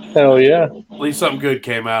 Hell yeah. At least something good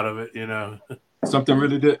came out of it, you know. Something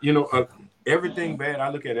really good. You know, everything bad, I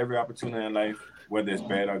look at every opportunity in life, whether it's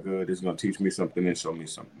bad or good, it's going to teach me something and show me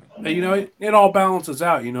something. Hey, you know, it all balances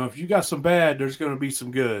out. You know, if you got some bad, there's going to be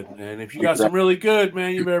some good. And if you got some really good,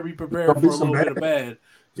 man, you better be prepared for a little bit of bad.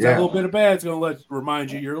 Yeah. That little bit of bad is going to remind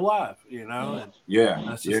you you're alive, you know? And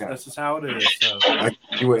that's just how it is. So.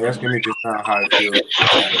 You were asking me just now how I feel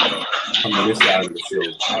from this side of the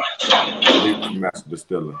show. Master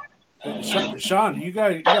Distiller. Sean, you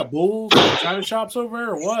got bulls and China shops over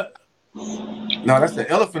there or what? No, that's the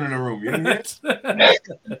elephant in the room. You know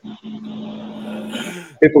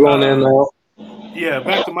People going in now. Yeah,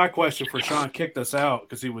 back to my question for Sean kicked us out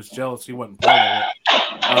because he was jealous he wasn't part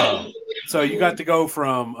of it. So you got to go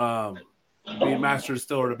from being master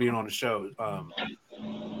distiller to being on the show.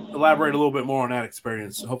 Elaborate a little bit more on that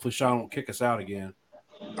experience. Hopefully Sean won't kick us out again.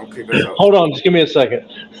 Okay, hold on, just give me a second.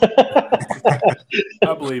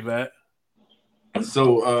 I believe that.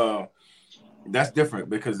 So that's different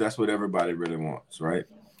because that's what everybody really wants, right?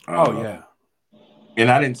 Yeah.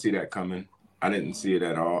 And I didn't see that coming. I didn't see it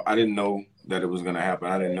at all. I didn't know that it was going to happen.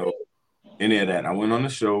 I didn't know any of that. I went on the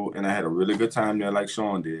show and I had a really good time there, like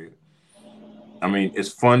Sean did. I mean, it's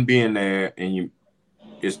fun being there, and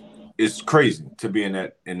it's crazy to be in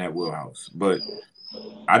that wheelhouse. But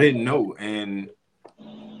I didn't know, and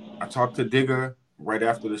I talked to Digger right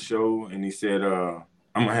after the show, and he said, I'm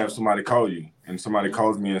gonna have somebody call you. And somebody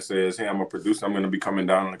calls me and says, hey, I'm a producer. I'm gonna be coming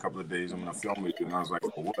down in a couple of days. I'm gonna film with you. And I was like,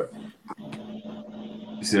 for what?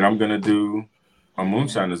 He said, I'm gonna do a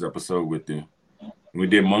Moonshiners episode with you. We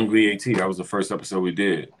did Mungly AT. That was the first episode we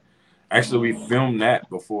did. Actually, we filmed that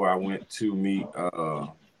before I went to meet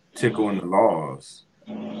Tickle and the Laws.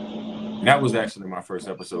 And that was actually my first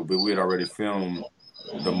episode, but we had already filmed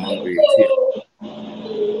the Mungly AT.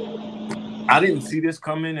 I didn't see this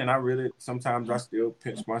coming, and sometimes I still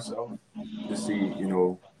pinch myself to see, you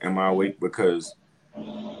know, am I awake? Because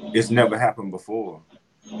it's never happened before.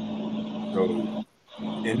 So,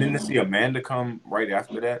 and then to see Amanda come right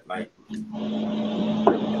after that, like,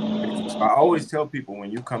 I always tell people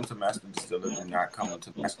when you come to Master Distiller, do not come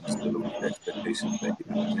to Master Distiller with the expectations that you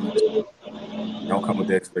don't come with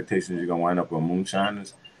the expectations you're gonna wind up on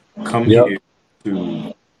Moonshiners. Come here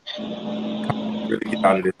to really get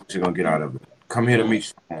out of this. What you're gonna get out of it. Come here to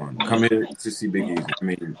meet Sean. Come here to see Big Easy. I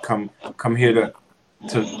mean, come here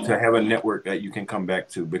to have a network that you can come back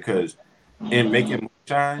to, because in making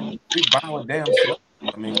Moonshine, we bow damn slow.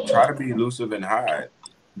 I mean, try to be elusive and hide.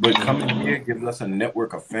 But coming here gives us a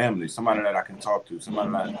network of family, somebody that I can talk to,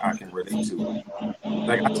 somebody that I can relate to.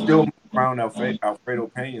 Like, I still move around Alfredo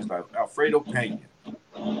Pena's life. Alfredo Pena,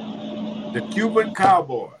 the Cuban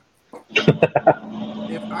cowboy.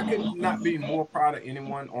 If I could not be more proud of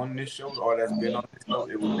anyone on this show or that's been on this show,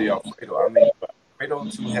 it would be Alfredo. I mean, Alfredo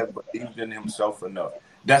to have believed in himself enough.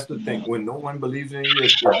 That's the thing. When no one believes in you,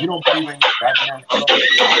 if you don't believe in your background stuff,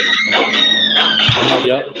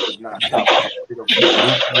 it's not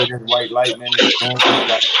with his white lightning, we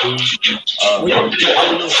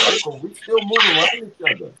still move around each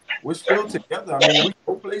other. We're still together. I mean, we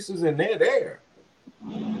go places and they're there.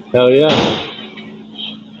 Hell yeah.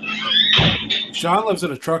 Sean lives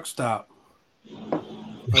at a truck stop.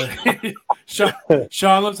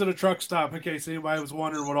 Sean lives at a truck stop, in case anybody was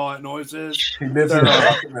wondering what all that noise is.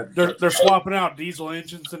 They're swapping out diesel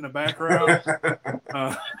engines in the background.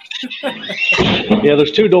 Yeah,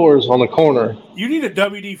 there's two doors on the corner. You need a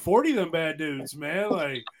WD-40 them bad dudes, man.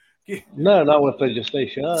 Like, no, not if they just stay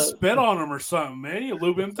shut. Spit on them or something, man. You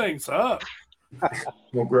lube them things up. I'm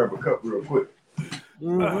gonna grab a cup real quick.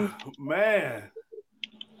 Man.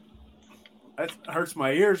 That hurts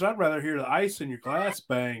my ears. I'd rather hear the ice in your glass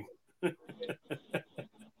bang. They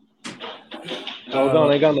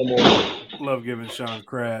got no more. Love giving Sean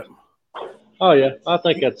crap. Oh yeah, I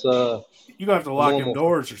think that's you gonna have to lock him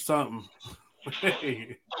doors or something.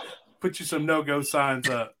 Put you some no-go signs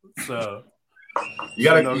up. So you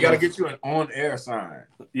gotta get you an on-air sign.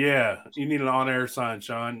 Yeah, you need an on-air sign,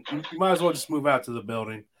 Sean. You might as well just move out to the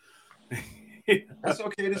building. That's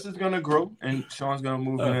okay. This is gonna grow, and Sean's gonna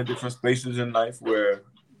move into different spaces in life where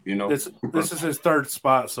this is his third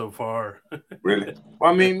spot so far. Really?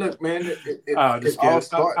 Well, I mean, look, man, it all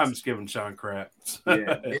starts. I'm just giving Sean crap.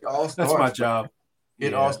 Yeah, it all starts. That's my job.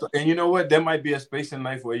 It all starts, and you know what? There might be a space in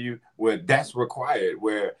life where that's required,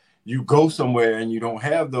 where you go somewhere and you don't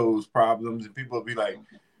have those problems, and people will be like,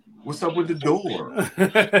 "What's up with the door?" Who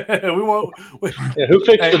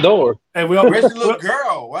fixed the door? And where's the little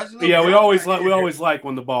girl? Where's the little girl? we always like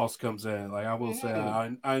when the boss comes in. Like I will say,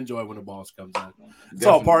 I enjoy when the boss comes in. It's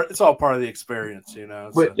all part of the experience, you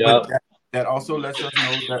know. But that also lets us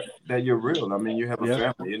know that you're real. I mean, you have a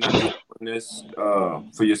family. You're not doing this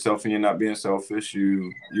for yourself, and you're not being selfish.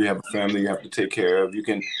 You have a family you have to take care of.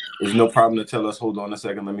 There's no problem to tell us, hold on a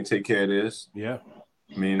second, let me take care of this. Yeah.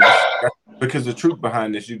 I mean, that's because the truth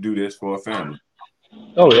behind this, you do this for a family.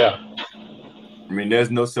 Oh yeah. I mean,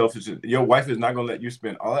 there's no selfishness. Your wife is not gonna let you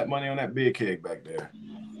spend all that money on that big keg back there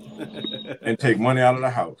and take money out of the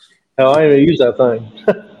house. Hell, I ain't even use that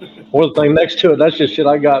thing. Or the thing next to it. That's just shit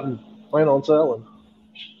I got and plan on selling.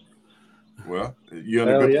 Well, you're in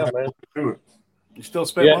a good time to do it. You still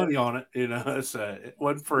spend money on it, you know. It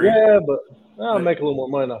wasn't free. Yeah, but I'll make a little more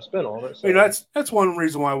money than I spent on it. So. You know, that's one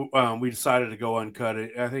reason why we decided to go uncut.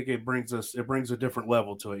 I think it brings a different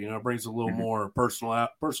level to it. You know, it brings a little more personal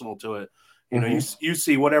to it. You know, you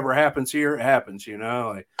see whatever happens here, it happens. You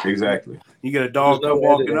know, like exactly. You get a dog come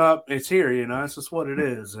walking up, it's here. You know, that's just what it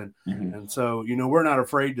is. And so you know, we're not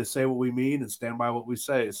afraid to say what we mean and stand by what we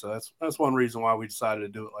say. So that's one reason why we decided to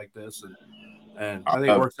do it like this. And I think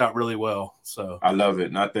it works out really well. So I love it.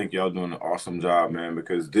 And I think y'all doing an awesome job, man,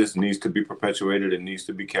 because this needs to be perpetuated. It needs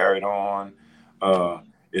to be carried on.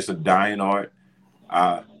 It's a dying art.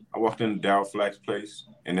 I walked into Darryl Flack's place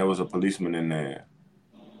and there was a policeman in there.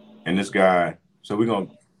 And this guy, so we're going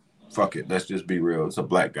to fuck it. Let's just be real. It's a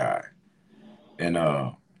black guy. And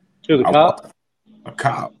the cop? A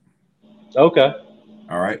cop. Okay.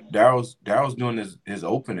 All right. Darryl's doing his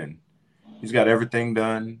opening. He's got everything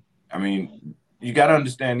done. I mean, you got to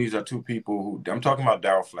understand these are two people who, I'm talking about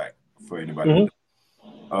Darryl Flack for anybody.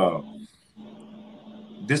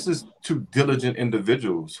 This is two diligent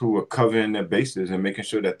individuals who are covering their bases and making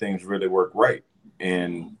sure that things really work right.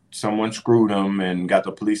 And someone screwed them and got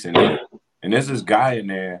the police in there. And there's this guy in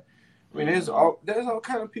there. I mean, there's all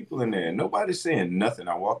kind of people in there. Nobody's saying nothing.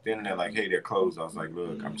 I walked in and they're like, hey, they're closed. I was like,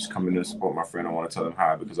 look, I'm just coming to support my friend. I want to tell him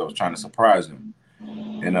hi because I was trying to surprise him.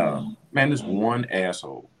 And man, this one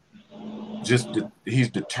asshole. He's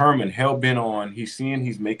determined, hell-bent on. He's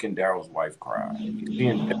making Darryl's wife cry. He's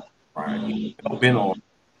seeing Darryl crying. He's hell-bent on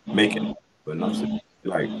making it. But I'm saying,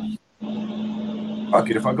 like, fuck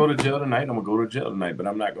it. If I go to jail tonight, I'm gonna go to jail tonight. But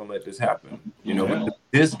I'm not gonna let this happen. You know, but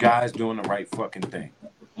this guy's doing the right fucking thing.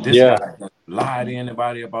 This guy doesn't lie to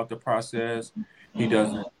anybody about the process. He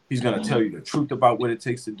doesn't. He's gonna tell you the truth about what it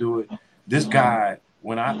takes to do it. This guy.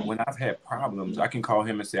 When I've had problems, I can call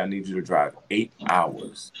him and say, I need you to drive 8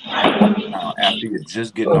 hours after you're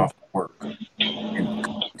just getting off work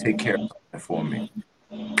and take care of something for me.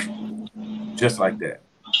 Just like that.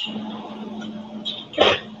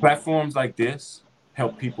 Platforms like this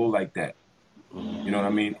help people like that. You know what I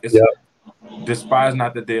mean? Despise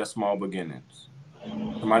not the day of small beginnings.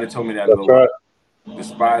 Somebody told me that. That's right.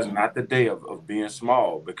 Despise not the day of being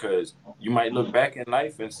small, because you might look back in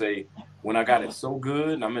life and say, when I got it so good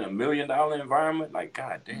and I'm in $1 million environment, like,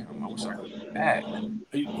 God damn, I wish I could get back.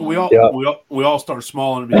 We all start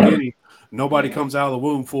small in the beginning. Nobody comes out of the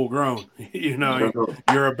womb full grown. You know,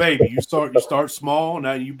 you're a baby. You start small,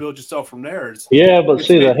 now you build yourself from there.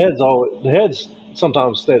 The heads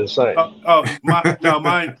sometimes stay the same.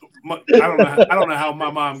 Mine. I don't know how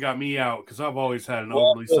my mom got me out because I've always had an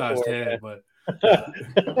overly sized head, but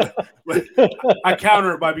I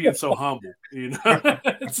counter it by being so humble, you know.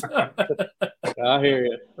 I hear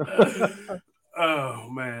you. Oh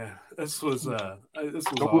man, this was awesome.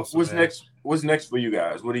 What's next for you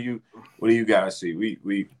guys? What do you guys see?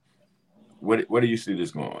 Where do you see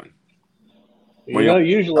this going?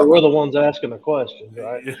 Usually we're the ones asking the questions,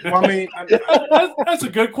 right? Well, I mean, that's a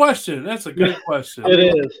good question. That's a good question. It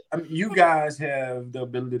is. I mean, you guys have the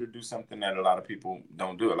ability to do something that a lot of people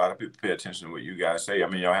don't do. A lot of people pay attention to what you guys say. I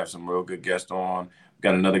mean, y'all have some real good guests on.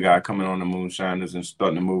 Got another guy coming on the Moonshiners and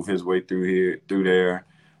starting to move his way through there.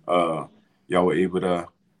 Y'all were able to,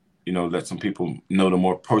 let some people know the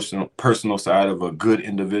more personal side of a good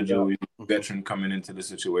individual, veteran coming into the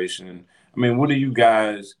situation. I mean, what do you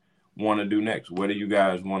guys want to do next? Where do you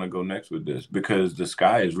guys want to go next with this? Because the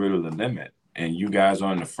sky is really the limit, and you guys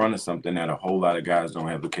are in the front of something that a whole lot of guys don't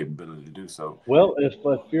have the capability to do. So, well, if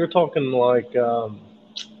you're talking like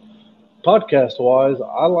podcast wise,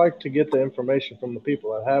 I like to get the information from the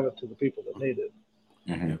people that have it to the people that need it.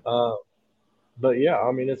 Mm-hmm. But yeah,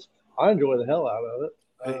 I mean, I enjoy the hell out of it.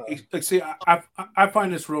 See, I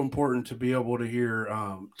find this real important to be able to hear,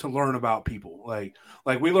 to learn about people. Like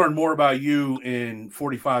we learn more about you in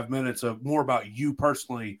 45 minutes of more about you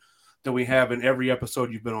personally than we have in every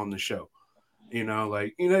episode you've been on the show. You know,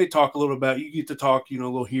 you talk a little about, you get to talk, a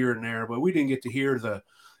little here and there, but we didn't get to hear the,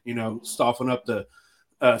 stopping up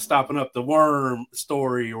the worm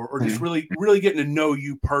story or just really, really getting to know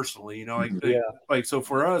you personally, so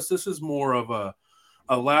for us, this is more of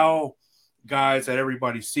allow guys that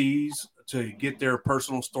everybody sees to get their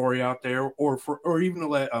personal story out there, or even to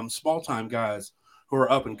let small time guys who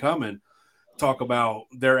are up and coming talk about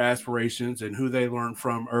their aspirations and who they learned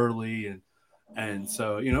from early, and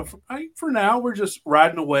so for now we're just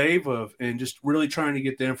riding a wave of and just really trying to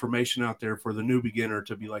get the information out there for the new beginner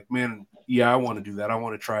to be like, man, yeah, I want to do that, I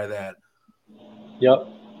want to try that. Yep.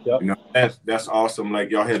 That's awesome.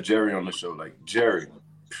 Like, y'all had Jerry on the show. Like, Jerry,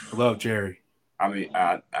 I love Jerry. I mean,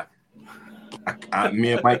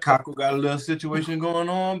 me and Mike Cockle got a little situation going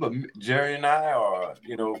on, but Jerry and I are,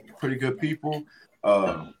 pretty good people.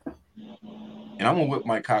 And I'm gonna whip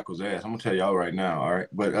Mike Cockle's ass. I'm gonna tell y'all right now, all right?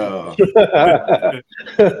 But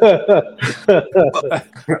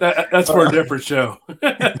that's for a different show.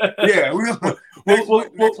 Yeah,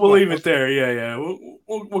 we'll leave it there. Yeah.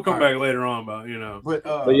 We'll come back later on, but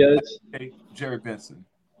But yeah, it's Jerry Benson.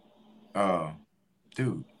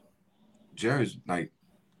 Dude, Jerry's like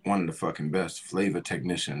one of the fucking best flavor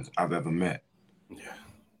technicians I've ever met.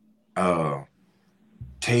 Yeah.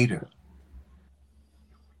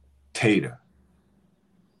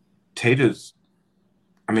 Tater's,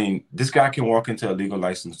 I mean, this guy can walk into a legal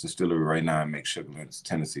licensed distillery right now and make Sugarlands,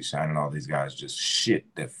 Tennessee shine, and all these guys just shit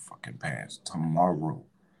their fucking pants tomorrow.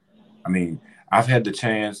 I mean, I've had the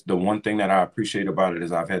chance, the one thing that I appreciate about it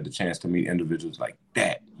is I've had the chance to meet individuals like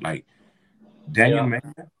that, like Daniel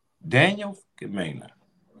Maynard.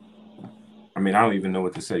 I mean, I don't even know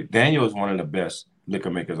what to say. Daniel is one of the best liquor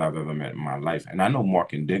makers I've ever met in my life. And I know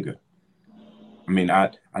Mark and Digger. I mean, I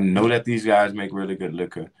know that these guys make really good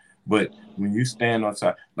liquor, but when you stand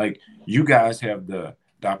outside, like, you guys have the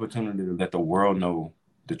opportunity to let the world know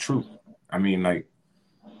the truth. I mean, like,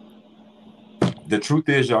 the truth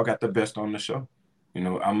is y'all got the best on the show.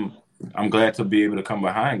 I'm glad to be able to come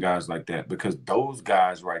behind guys like that, because those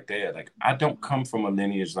guys right there, like, I don't come from a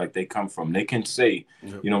lineage like they come from. They can say,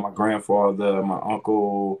 my grandfather, my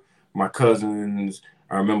uncle, my cousins.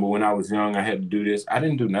 I remember when I was young, I had to do this. I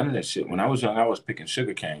didn't do none of that shit. When I was young, I was picking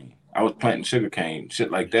sugarcane. I was planting sugarcane,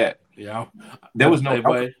 shit like that. Yeah. There was no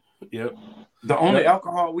alcohol. Yep. The only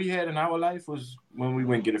alcohol we had in our life was when we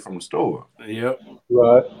went get it from the store. Yep.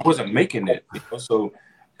 Right. I wasn't making it. So,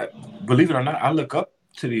 believe it or not, I look up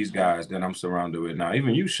to these guys that I'm surrounded with now.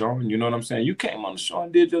 Even you, Sean, you know what I'm saying? You came on the show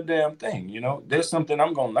and did your damn thing. There's something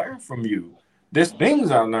I'm going to learn from you. There's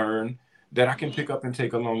things I learned that I can pick up and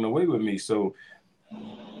take along the way with me. So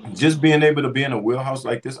just being able to be in a wheelhouse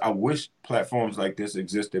like this, I wish platforms like this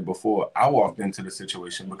existed before I walked into the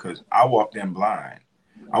situation, because I walked in blind.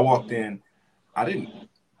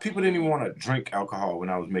 People didn't even want to drink alcohol when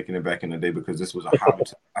I was making it back in the day, because this was a hobby.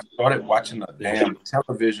 I started watching a damn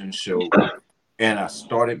television show, and I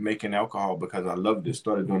started making alcohol because I loved it.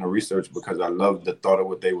 Started doing the research because I loved the thought of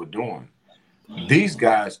what they were doing. These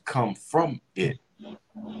guys come from it.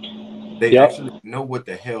 They actually know what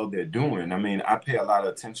the hell they're doing. I mean, I pay a lot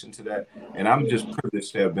of attention to that, and I'm just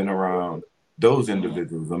privileged to have been around those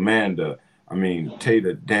individuals. Amanda,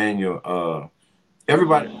 Tater, Daniel,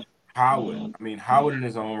 everybody. Howard. I mean, Howard in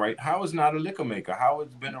his own right. Howard's not a liquor maker.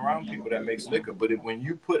 Howard's been around people that makes liquor, but when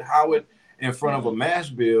you put Howard in front of a mash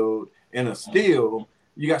bill in a still,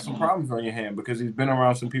 you got some problems on your hand, because he's been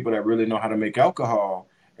around some people that really know how to make alcohol,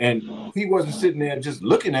 and he wasn't sitting there just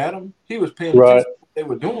looking at them. He was paying attention to what they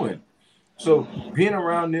were doing. So being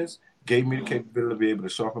around this gave me the capability to be able to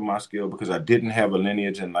sharpen my skill, because I didn't have a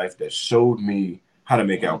lineage in life that showed me how to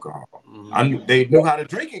make alcohol. They knew how to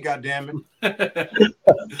drink it, goddammit.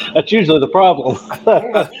 That's usually the problem.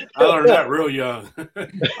 I learned that real young.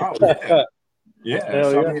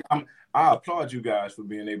 So, I applaud you guys for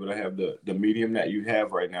being able to have the medium that you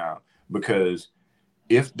have right now, because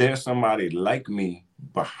if there's somebody like me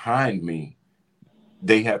behind me,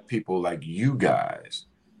 they have people like you guys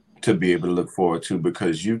to be able to look forward to,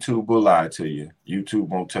 because YouTube will lie to you. YouTube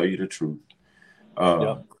won't tell you the truth.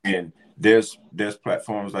 And there's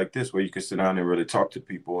platforms like this where you can sit down and really talk to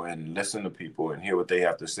people and listen to people and hear what they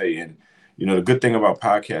have to say. And, the good thing about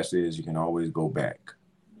podcasts is you can always go back.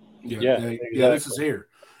 Yeah, this is here.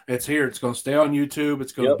 It's here. It's going to stay on YouTube.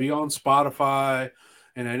 It's going to be on Spotify.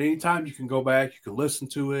 And at any time you can go back, you can listen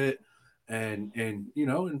to it, and and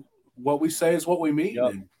what we say is what we mean.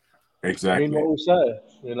 Yep. And Exactly. Mean what we say,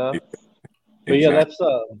 But yeah, that's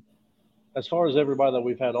as far as everybody that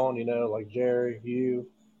we've had on, like Jerry, you,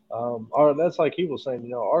 that's like he was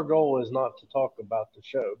saying, our goal is not to talk about the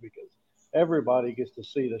show because everybody gets to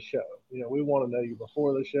see the show. We want to know you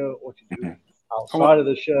before the show, what you do outside of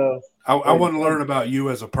the show. I want to learn about you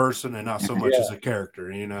as a person and not so much as a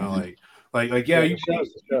character. Like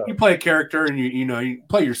you play a character and you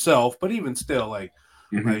play yourself, but even still, like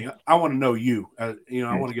I want to know you. I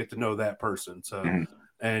want to get to know that person. So.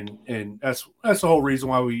 And that's the whole reason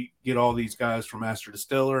why we get all these guys from Master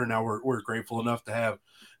Distiller, and now we're grateful enough to have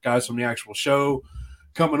guys from the actual show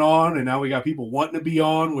coming on, and now we got people wanting to be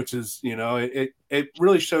on, which is it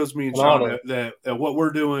really shows me and Sean that what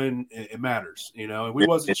we're doing it matters, and we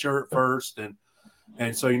wasn't sure at first,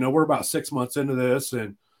 and so we're about 6 months into this,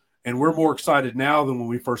 and we're more excited now than when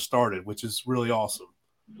we first started, which is really awesome.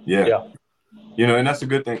 Yeah. And that's a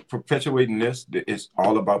good thing. Perpetuating this, it's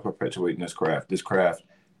all about perpetuating this craft. This craft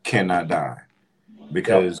cannot die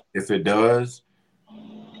because if it does,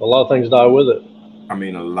 a lot of things die with it. I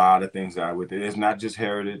mean, a lot of things die with it. It's not just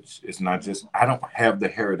heritage. It's not just, I don't have the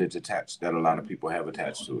heritage attached that a lot of people have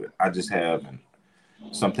attached to it. I just have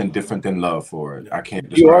something different than love for it. I can't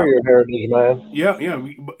describe. You are your heritage, man. Yeah.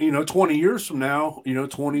 20 years from now,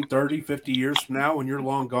 20, 30, 50 years from now, when you're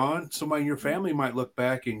long gone, somebody in your family might look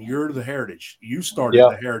back and you're the heritage. You started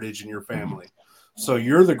the heritage in your family. So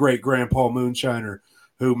you're the great grandpa Moonshiner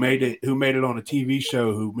who made it on a TV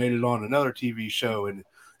show, who made it on another TV show and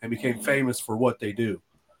became famous for what they do.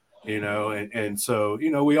 And so,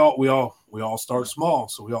 we all start small.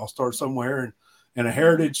 So we all start somewhere, and a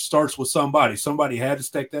heritage starts with somebody. Somebody had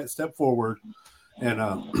to take that step forward. And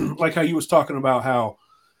like how you was talking about how,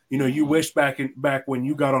 you wish back when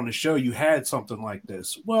you got on the show, you had something like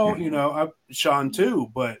this. Well, Sean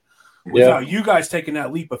too, but without you guys taking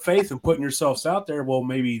that leap of faith and putting yourselves out there, well,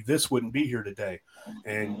 maybe this wouldn't be here today.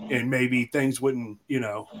 And maybe things wouldn't,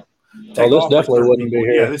 take this definitely wouldn't be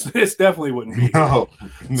here. Yeah, this definitely wouldn't be here. No.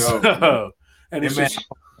 So, and it's just,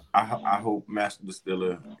 I hope Master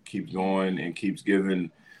Distiller keeps going and keeps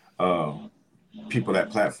giving people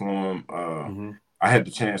that platform. I had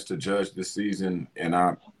the chance to judge this season, and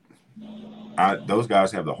those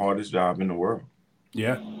guys have the hardest job in the world.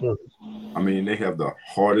 Yeah. I mean, they have the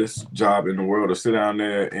hardest job in the world to sit down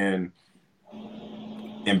there and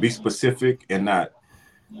be specific and not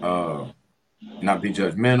be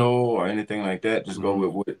judgmental or anything like that. Just go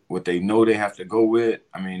with what they know they have to go with.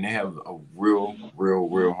 I mean, they have a real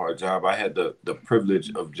hard job. I had the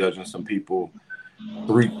privilege of judging some people,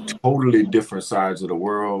 3 totally different sides of the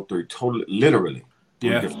world, 3 different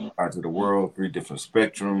sides of the world, 3 different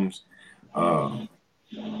spectrums.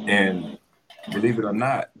 And believe it or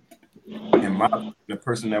not, the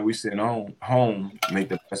person that we sent home made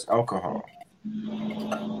the best alcohol.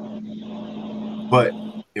 But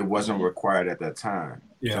it wasn't required at that time.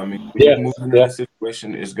 Yeah. So, I mean, when you move into this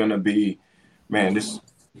situation, it's going to be, man,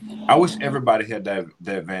 I wish everybody had that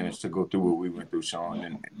advantage to go through what we went through,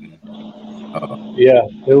 Sean.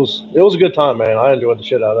 It was a good time, man. I enjoyed the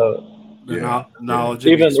shit out of it. Knowledge,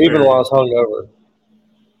 even while I was hungover.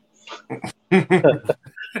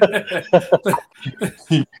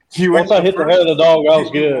 Once I hit the head of the dog, I was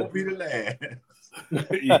good. Be the last.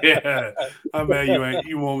 Yeah, I mean,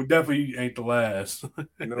 you won't definitely ain't the last.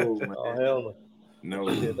 No, man. Oh hell no.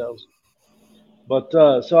 Yeah, that was. But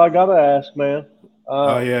so I gotta ask, man.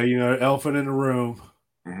 Elephant in the room.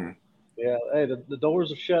 Mm-hmm. Yeah, hey, the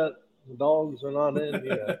doors are shut. The dogs are not in.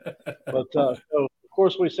 But so of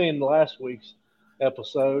course we seen last week's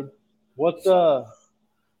episode. What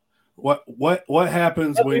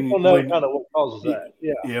happens when people know kind of what causes that?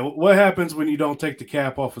 Yeah. What happens when you don't take the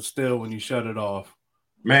cap off a still when you shut it off?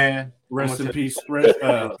 Man, rest in peace. Rest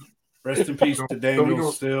in peace to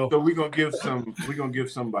Daniel Still. So we're gonna give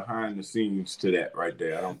some behind the scenes to that right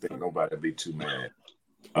there. I don't think nobody will be too mad.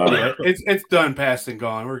 It's done, past and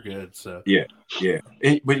gone. We're good. So yeah.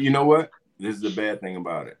 But you know what? This is the bad thing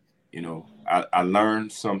about it. I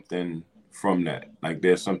learned something from that. Like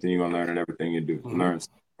there's something you're gonna learn in everything you do. Mm-hmm. Learn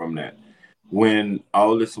from that. When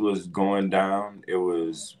all this was going down,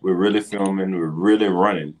 we're really filming, we're really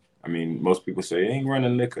running. I mean, most people say, ain't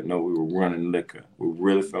running liquor. No, we were running liquor. We're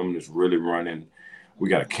really filming, it's really running. We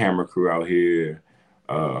got a camera crew out here.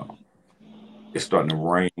 It's starting to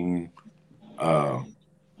rain. A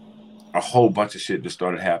whole bunch of shit just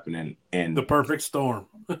started happening. And the perfect storm.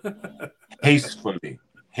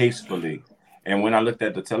 hastefully. And when I looked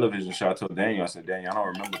at the television show, I told Daniel, I said, Daniel, I don't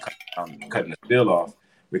remember cutting the still off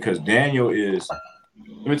because Daniel is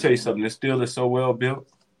Let me tell you something. This still is so well built.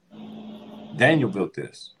 Daniel built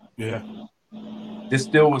this. Yeah. This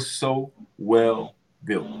still was so well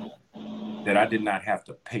built that I did not have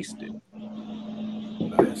to paste it.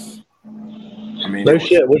 Nice. I mean, No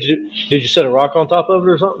shit. Did you set a rock on top of it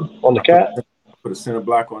or something on the cat? Put a center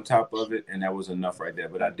block on top of it, and that was enough right there.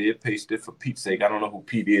 But I did paste it for Pete's sake. I don't know who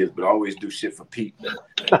Pete is, but I always do shit for Pete.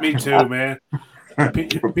 Me too, man.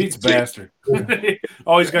 Pete's a bastard.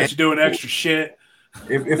 Always got you doing extra shit.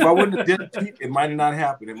 If I wouldn't have did Pete, it might have not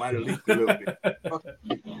happened. It might have leaked a little bit.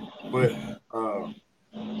 But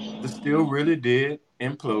the steel really did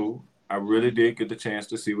implode. I really did get the chance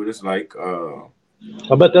to see what it's like.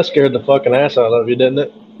 I bet that scared the fucking ass out of you, didn't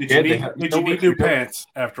it? Did you need new pants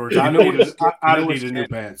afterwards? I needed new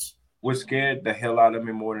pants. What scared the hell out of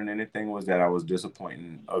me more than anything was that I was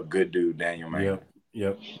disappointing a good dude, Daniel Mann.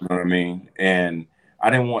 Yep. You know what I mean? And I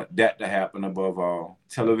didn't want that to happen above all.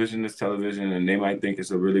 Television is television, and they might think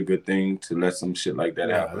it's a really good thing to let some shit like that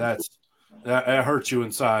happen. That hurts you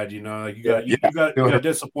inside, you know. Like you got to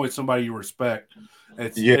disappoint somebody you respect.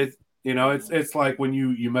 It's like when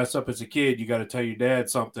you mess up as a kid, you got to tell your dad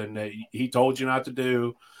something that he told you not to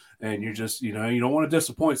do, and you're just, you don't want to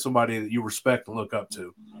disappoint somebody that you respect and look up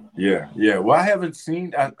to. Yeah. Well, I haven't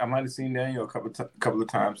seen. I might have seen Daniel a couple of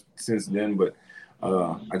times since then, but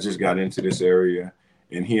I just got into this area,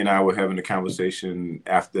 and he and I were having a conversation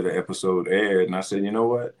after the episode aired, and I said, you know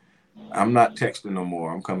what? I'm not texting no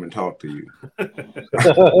more. I'm coming to talk to you.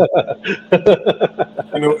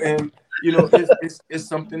 It's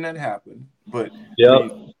something that happened, but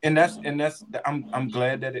and that's I'm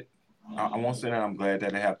glad that I won't say that I'm glad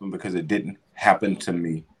that it happened because it didn't happen to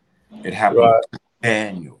me. It happened to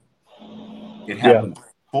Daniel. It happened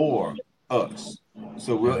for us.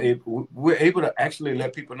 So we're able to actually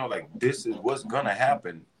let people know, like, this is what's gonna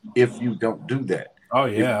happen if you don't do that. Oh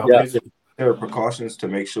yeah. There are precautions to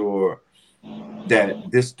make sure that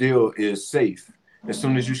this still is safe. As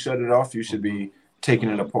soon as you shut it off, you should be taking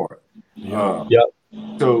it apart.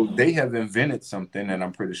 So they have invented something, and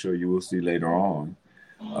I'm pretty sure you will see later on,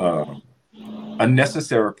 a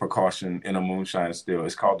necessary precaution in a moonshine still.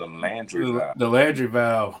 It's called the Landry valve. The Landry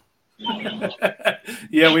valve.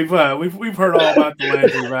 Yeah, we've heard all about the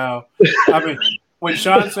Landry valve. I mean, when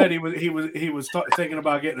Sean said he was thinking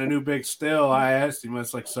about getting a new big still, I asked him,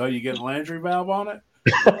 it's like, so you getting Landry valve on it?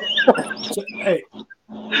 So, hey,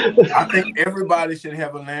 I think everybody should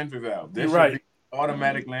have a Landry valve. There should be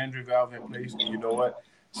automatic Landry valve in place. And you know what?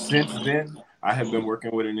 Since then, I have been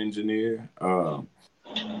working with an engineer to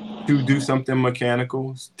do something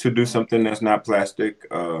mechanical, to do something that's not plastic.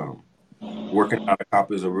 Working out of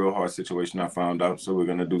copper is a real hard situation, I found out. So we're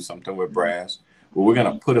going to do something with brass. But we're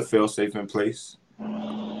going to put a fail-safe in place.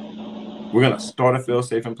 We're going to start a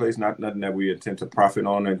fail-safe in place, not nothing that we intend to profit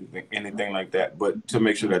on or anything like that, but to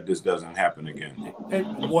make sure that this doesn't happen again.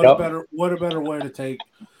 And what a better way to take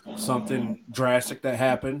something drastic that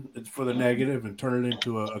happened for the negative and turn it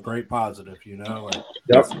into a great positive,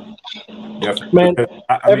 Definitely. Man,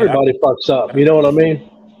 everybody fucks up. You know what I mean?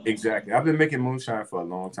 Exactly. I've been making moonshine for a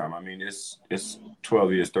long time. I mean, it's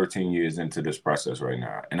 12 years, 13 years into this process right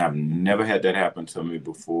now, and I've never had that happen to me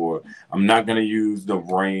before. I'm not going to use the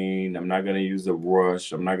rain. I'm not going to use the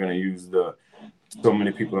rush. I'm not going to use the so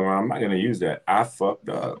many people around. I'm not going to use that. I fucked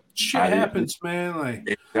up. Shit happens, man. Like,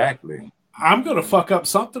 exactly. I'm going to fuck up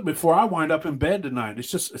something before I wind up in bed tonight.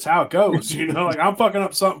 It's how it goes, Like, I'm fucking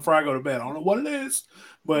up something before I go to bed. I don't know what it is,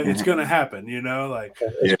 but it's going to happen, Like,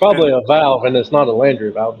 it's probably a valve, and it's not a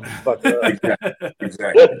Landry valve.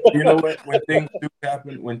 Exactly. You know what? When things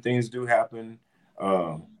do happen,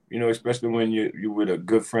 especially when you're with a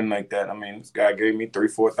good friend like that. I mean, this guy gave me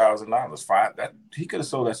 $3,000-$4,000. He could have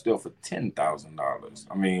sold that still for $10,000.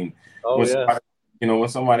 I mean, when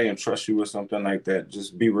somebody entrusts you with something like that,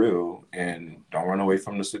 just be real and don't run away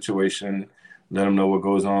from the situation. Let them know what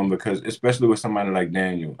goes on, because especially with somebody like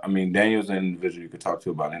Daniel. I mean, Daniel's an individual you could talk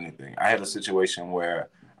to about anything. I had a situation where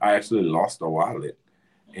I actually lost a wallet,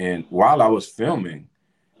 and while I was filming,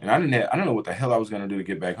 and I don't know what the hell I was gonna do to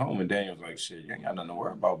get back home. And Daniel was like, "Shit, you ain't got nothing to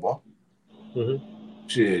worry about, boy." Mm-hmm.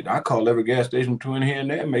 Shit, I call every gas station between here and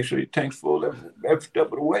there, make sure your tank's full every step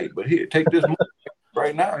of the way. But here, take this money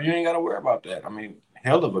right now. You ain't got to worry about that. I mean,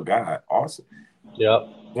 hell of a guy, awesome,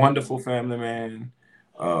 wonderful family man.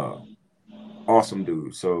 Awesome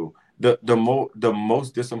dude. So the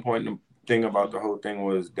most disappointing thing about the whole thing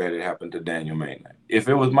was that it happened to Daniel Maynard. If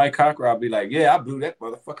it was Mike Cocker, I'd be like, yeah, I blew that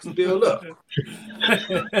motherfucker still up.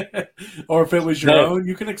 Or if it was your own,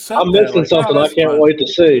 you can accept. I'm missing something I can't wait to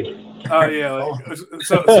see. Oh yeah.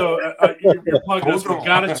 So you're plugging us. We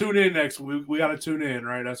gotta tune in next week. We gotta tune in,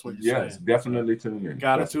 right? That's what you're saying. Yes, definitely tune in.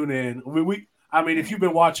 Gotta tune in. I mean, if you've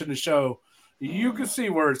been watching the show, you can see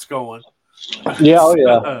where it's going. Yeah, oh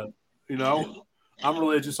yeah. You know, I'm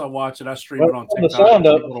religious. I watch it. I stream But it on from TikTok.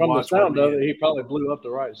 the sound of it, he probably blew up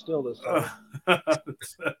the right still this time.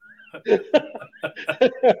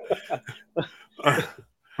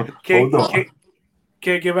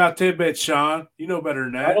 Can't give out tidbits, Sean. You know better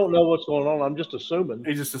than that. I don't know what's going on. I'm just assuming.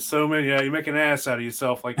 You're just assuming. Yeah, you make an ass out of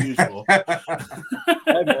yourself like usual. Hey,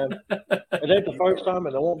 man. It ain't the first time,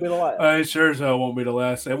 and it won't be the last. It sure as hell won't be the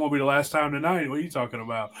last. It won't be the last time tonight. What are you talking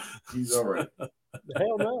about? He's all right.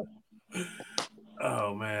 Hell no.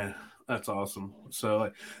 Oh, man. That's awesome.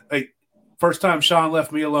 So, like first time Sean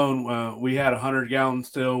left me alone, we had a 100-gallon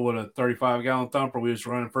still with a 35-gallon thumper we was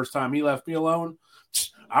running. First time he left me alone,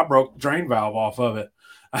 I broke the drain valve off of it.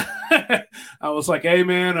 I was like, hey,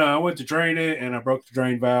 man, I went to drain it, and I broke the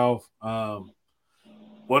drain valve.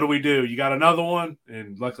 What do we do? You got another one?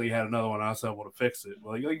 And luckily you had another one. I was able to fix it.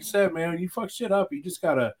 Well, like you said, man, when you fuck shit up, you just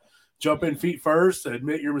got to jump in feet first,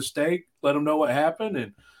 admit your mistake, let them know what happened,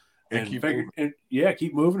 and keep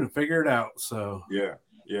moving and figure it out. So yeah.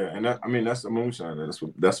 And that's the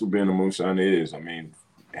moonshiner. That's what being a moonshiner is. I mean,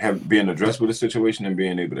 being addressed with a situation and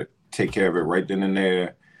being able to take care of it right then and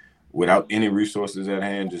there without any resources at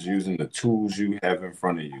hand, just using the tools you have in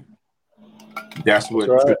front of you. That's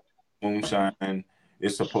what moonshine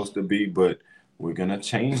is supposed to be, but we're going to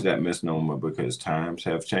change that misnomer because times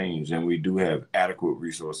have changed and we do have adequate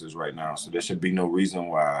resources right now. So there should be no reason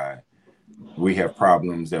why we have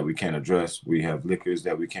problems that we can't address. We have liquors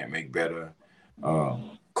that we can't make better.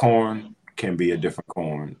 Corn can be a different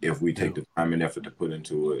corn if we take the time and effort to put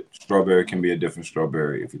into it. Strawberry can be a different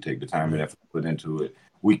strawberry if you take the time and effort to put into it.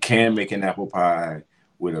 We can make an apple pie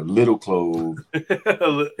with a little clove.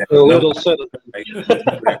 a little cinnamon.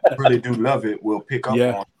 Really do love it. We'll pick up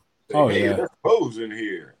on. There's cloves in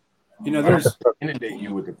here. You know, there's inundate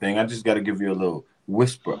you with the thing. I just got to give you a little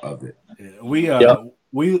whisper of it.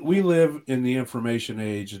 We live in the information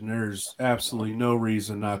age, and there's absolutely no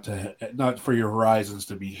reason not for your horizons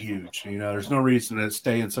to be huge. You know, there's no reason to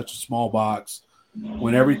stay in such a small box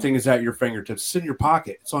when everything is at your fingertips. It's in your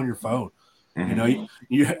pocket. It's on your phone. Mm-hmm.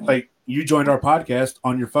 You know, you joined our podcast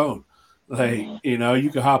on your phone. You know, you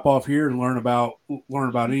can hop off here and learn about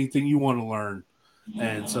anything you want to learn.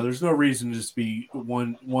 And so there's no reason to just be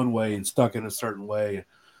one way and stuck in a certain way.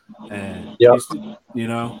 And you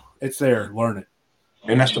know, it's there. Learn it.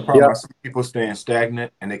 And that's the problem. I see people staying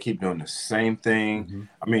stagnant and they keep doing the same thing. Mm-hmm.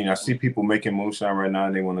 I mean, I see people making moonshine right now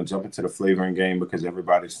and they want to jump into the flavoring game because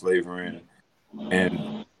everybody's flavoring.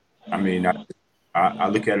 And I mean, I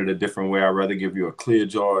look at it a different way. I'd rather give you a clear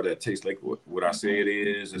jar that tastes like what I say it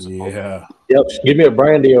is. Give me a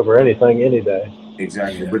brandy over anything any day.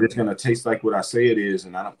 Exactly. But it's going to taste like what I say it is,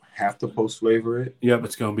 and I don't have to post flavor it. Yep,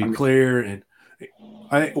 it's going to be clear. And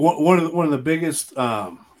I think one of the biggest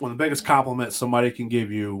compliments somebody can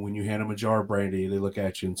give you when you hand them a jar of brandy, they look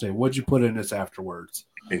at you and say, "What'd you put in this afterwards?"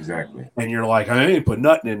 Exactly. And you're like, "I didn't put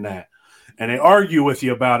nothing in that." And they argue with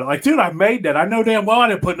you about it. Like, dude, I made that. I know damn well I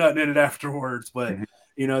didn't put nothing in it afterwards. But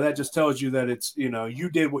you know, that just tells you that it's, you know, you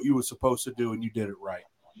did what you were supposed to do and you did it right.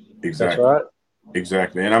 Exactly. That's right.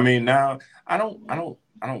 Exactly. And I mean, now I don't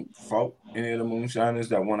fault any of the moonshiners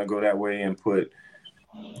that want to go that way and put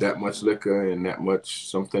that much liquor and that much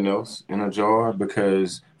something else in a jar,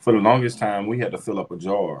 because for the longest time we had to fill up a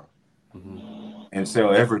jar and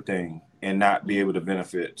sell everything and not be able to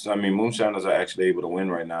benefit. So I mean, moonshiners are actually able to win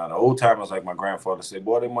right now. The old timers, like my grandfather said,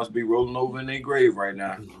 boy, they must be rolling over in their grave right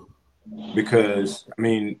now, because I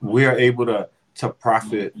mean, we are able to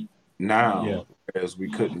profit now. As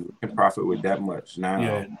we couldn't profit with that much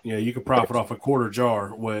now. Yeah, you can profit off a quarter jar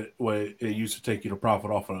what it used to take you to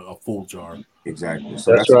profit off a full jar. Exactly.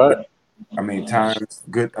 So that's right. I mean,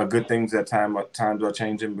 good things at times are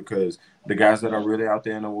changing, because the guys that are really out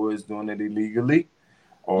there in the woods doing it illegally,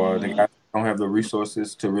 or the guys that don't have the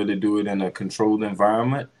resources to really do it in a controlled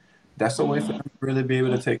environment, that's a way for them to really be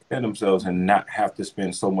able to take care of themselves and not have to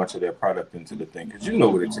spend so much of their product into the thing. Because you know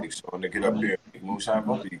what it takes, Sean, to get up here and make moonshine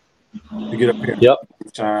for people. To get up here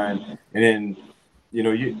and shine, and then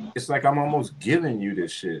it's like I'm almost giving you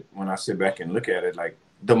this shit when I sit back and look at it. Like,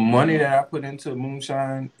 the money that I put into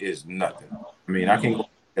moonshine is nothing. I mean, I can go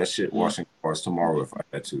that shit washing cars tomorrow if I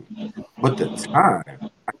had to, but the time,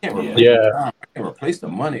 I can't replace the time. I can't replace the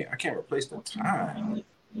money. I can't replace the time.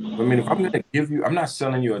 I mean, if I'm gonna give you, I'm not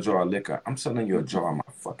selling you a jar of liquor. I'm selling you a jar of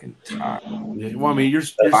my fucking time. Yeah, well, I mean, you're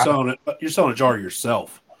selling a jar of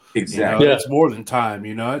yourself. Exactly. You know, it's more than time.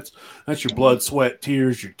 You know, that's your blood, sweat,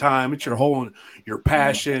 tears, your time. It's your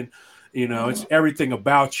passion. You know, it's everything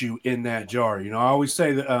about you in that jar. You know, I always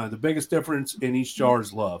say that the biggest difference in each jar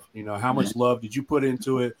is love. You know, how much love did you put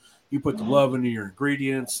into it? You put the love into your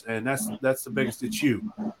ingredients, and that's the biggest. It's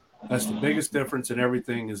you. That's the biggest difference in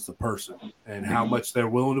everything is the person and how much they're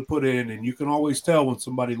willing to put in. And you can always tell when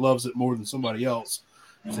somebody loves it more than somebody else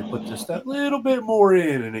because they put just that little bit more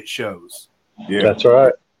in, and it shows. Yeah, that's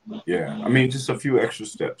right. Yeah, I mean, just a few extra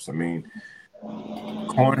steps. I mean,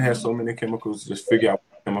 corn has so many chemicals. Just figure out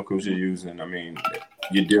what chemicals you're using. I mean,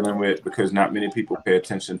 you're dealing with because not many people pay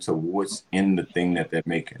attention to what's in the thing that they're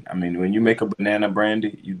making. I mean, when you make a banana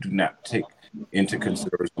brandy, you do not take into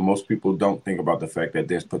consideration. Most people don't think about the fact that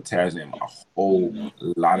there's potassium, a whole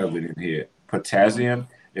lot of it in here. Potassium,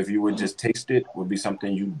 if you would just taste it, would be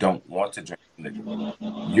something you don't want to drink.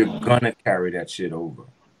 You're gonna carry that shit over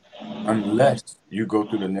unless you go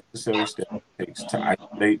through the necessary steps it takes to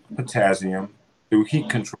isolate potassium through heat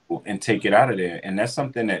control and take it out of there. And that's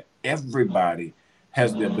something that everybody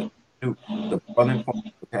has the ability to do. The boiling point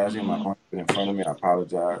of potassium, I don't have it in front of me. I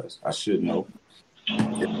apologize. I should know.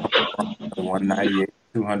 It's 198,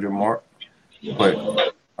 200 mark. But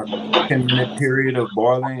a 10-minute period of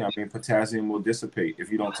boiling, I mean, potassium will dissipate.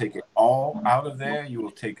 If you don't take it all out of there, you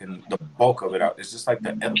will take the bulk of it out. It's just like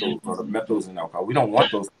the ethos or the methyls in alcohol. We don't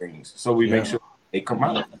want those things, so we make sure they come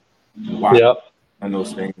out. Why? Yep. And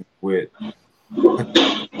those things with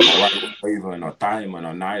riboflavin or thiamine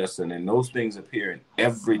or niacin, and those things appear in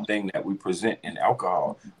everything that we present in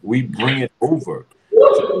alcohol. We bring it over.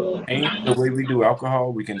 So change the way we do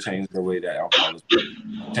alcohol, we can change the way that alcohol is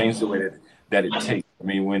change the way that it tastes. I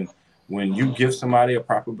mean, when you give somebody a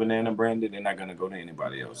proper banana brandy, they're not gonna go to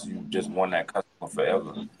anybody else. You just won that customer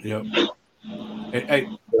forever. Yep. Hey,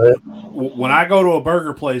 when I go to a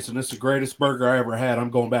burger place and it's the greatest burger I ever had, I'm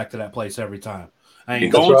going back to that place every time. I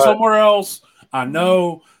ain't going somewhere else. I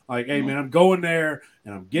know, like, hey man, I'm going there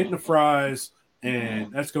and I'm getting the fries,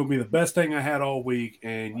 and that's going to be the best thing I had all week.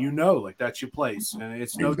 And like that's your place, and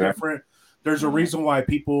it's no different. There's a reason why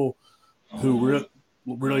people who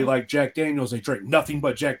really like Jack Daniels, they drink nothing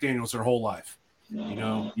but Jack Daniels their whole life.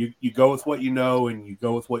 You go with what you know, and you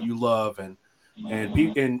go with what you love, and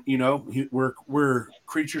we're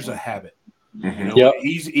creatures of habit.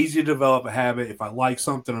 Easy to develop a habit. If I like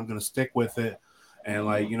something, I'm going to stick with it. And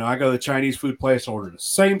I go to the Chinese food place, order the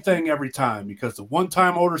same thing every time, because the one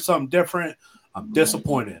time I order something different, I'm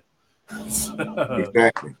disappointed.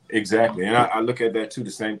 Exactly. And I look at that too.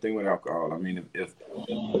 The same thing with alcohol. I mean,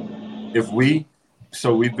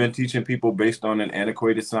 we've been teaching people based on an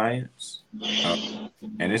antiquated science,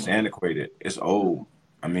 and it's antiquated. It's old.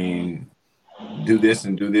 I mean, do this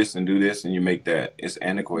and do this and do this, and you make that. It's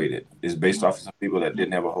antiquated. It's based off of some people that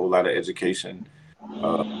didn't have a whole lot of education,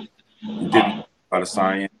 didn't have a lot of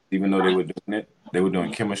science, even though they were doing it. They were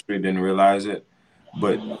doing chemistry, didn't realize it.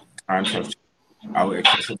 But times have changed. Our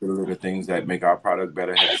accessibility to things that make our product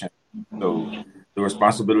better have changed. So the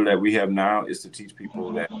responsibility that we have now is to teach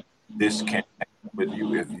people that this can happen with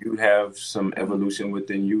you. If you have some evolution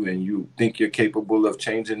within you and you think you're capable of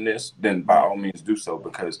changing this, then by all means do so,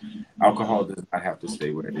 because alcohol does not have to stay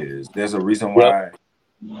where it is. There's a reason why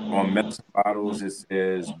on medicine bottles it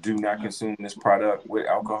says do not consume this product with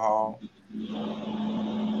alcohol.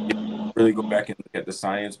 Really go back and look at the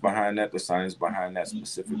science behind that. The science behind that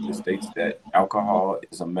specifically states that alcohol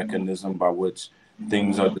is a mechanism by which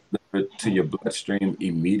things are delivered to your bloodstream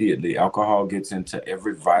immediately. Alcohol gets into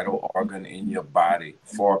every vital organ in your body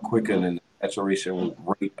far quicker than the saturation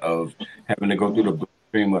rate of having to go through the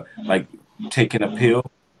bloodstream, like taking a pill.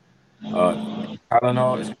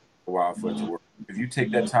 Tylenol is going to take a while for it to work. If you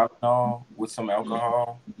take that Tylenol with some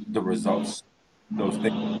alcohol, the results, those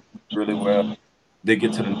things really well. They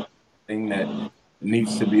get to the thing that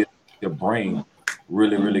needs to be in your brain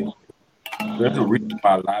really, really quick. There's a reason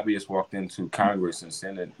why lobbyists walked into Congress and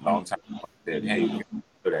Senate a long time ago and said, hey, we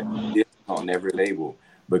put this on every label,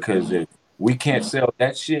 because if we can't sell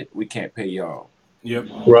that shit, we can't pay y'all. Yep.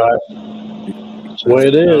 Right. That's the way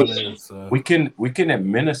it is. We can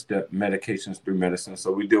administer medications through medicine.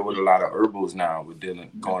 So we deal with a lot of herbals now. We're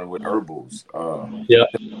going with herbals.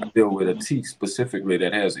 I deal with a tea specifically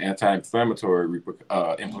that has anti-inflammatory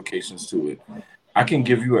implications to it. I can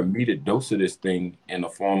give you a metered dose of this thing in the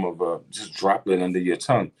form of just droplet under your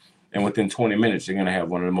tongue, and within 20 minutes, you're going to have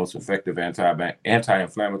one of the most effective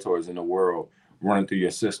anti-inflammatories in the world running through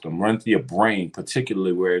your system, running through your brain,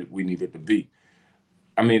 particularly where we need it to be.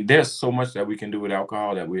 I mean, there's so much that we can do with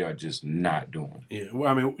alcohol that we are just not doing. Yeah,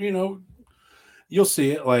 well, I mean, you'll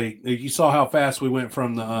see it. Like you saw how fast we went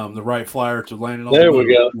from the right flyer to landing on there the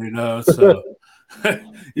moon, we go. So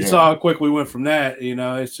you saw how quick we went from that.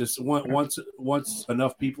 It's just once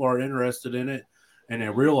enough people are interested in it and they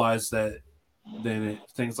realize that, then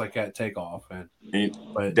things like that take off.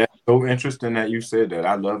 But that's so interesting that you said that.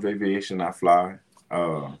 I love aviation. I fly.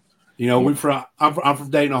 You know, I'm from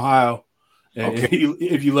Dayton, Ohio. Okay.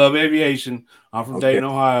 If you love aviation, I'm from Okay. Dayton,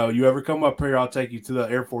 Ohio. You ever come up here, I'll take you to the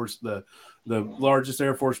Air Force, the largest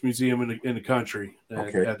Air Force museum in the country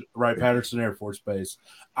at Wright-Patterson Air Force Base.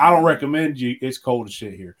 I don't recommend you. It's cold as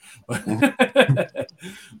shit here. But,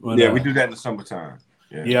 yeah, we do that in the summertime.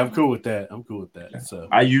 Yeah, I'm cool with that. So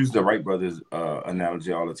I use the Wright brothers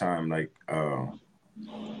analogy all the time. Like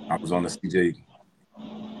I was on the CJ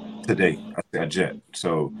today, a jet.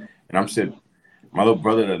 So, and I'm sitting. My little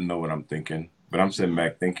brother doesn't know what I'm thinking, but I'm sitting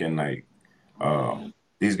back thinking like,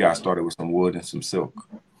 these guys started with some wood and some silk.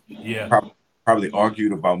 Yeah, probably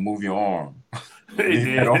argued about move your arm. They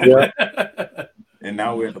did. And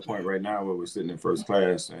now we're at the point right now where we're sitting in first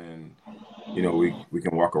class, and you know we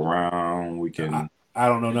can walk around. We can. I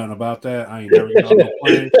don't know nothing about that. I ain't never been on no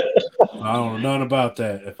plane. I don't know nothing about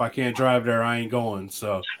that. If I can't drive there, I ain't going.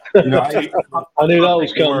 So, you know, I knew that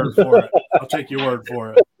was coming. I'll take your word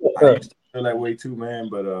for it. I used to feel that way too, man.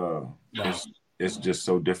 But it's just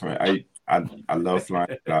so different. I love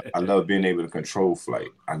flying. I love being able to control flight.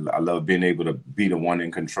 I love being able to be the one in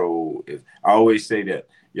control. I always say that.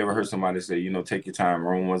 You ever heard somebody say, take your time,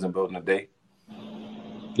 Rome wasn't built in a day?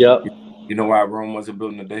 Yep. You know why Rome wasn't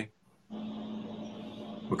built in a day?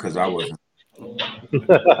 Because I wasn't.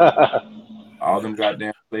 All them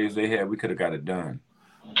goddamn slaves they had, we could have got it done.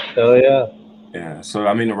 Hell yeah. Yeah. So,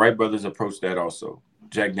 I mean, the Wright brothers approached that also.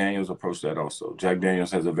 Jack Daniels approached that also. Jack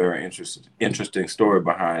Daniels has a very interesting story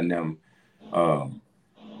behind them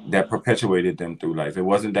that perpetuated them through life. It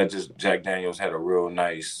wasn't that just Jack Daniels had a real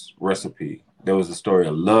nice recipe. There was a story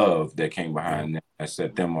of love that came behind them that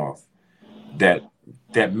set them off. That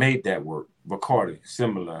made that work. Bacardi,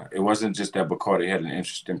 similar. It wasn't just that Bacardi had an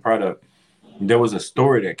interesting product. There was a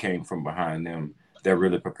story that came from behind them that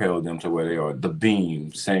really propelled them to where they are. The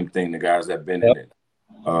Beam, same thing. The guys that been in it.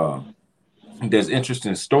 There's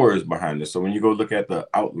interesting stories behind this. So when you go look at the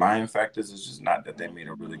outlying factors, it's just not that they made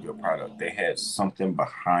a really good product. They had something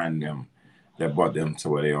behind them that brought them to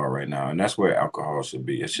where they are right now. And that's where alcohol should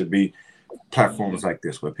be. It should be platforms like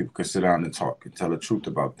this where people can sit down and talk and tell the truth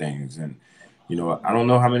about things. And, I don't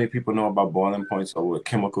know how many people know about boiling points or what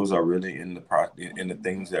chemicals are really in the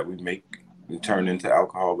things that we make and turn into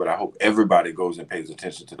alcohol. But I hope everybody goes and pays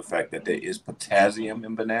attention to the fact that there is potassium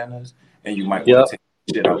in bananas, and you might want to take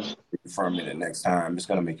shit out, ferment it next time. It's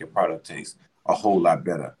going to make your product taste a whole lot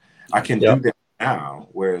better. I can do that now,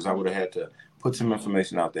 whereas I would have had to put some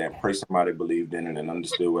information out there and pray somebody believed in it and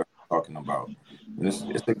understood what I'm talking about. And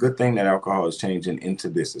it's a good thing that alcohol is changing into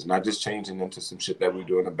this. It's not just changing into some shit that we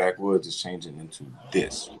do in the backwoods. It's changing into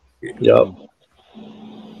this. Yep.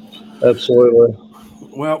 Absolutely.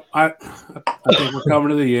 Well, I think we're coming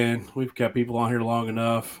to the end. We've got people on here long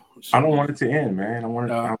enough. I don't want it to end, man.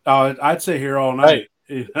 I'd sit here all night.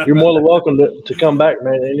 Hey, you're more than welcome to come back,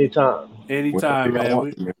 man, anytime. Anytime,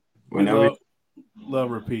 man. We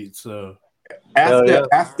love repeat. So after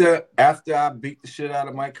I beat the shit out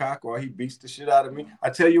of my cock or he beats the shit out of me, I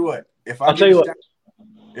tell you what, if I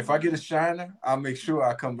get a shiner, I'll make sure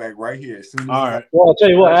I come back right here as soon as all right. Well, I'll tell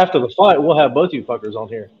you what, after the fight, we'll have both you fuckers on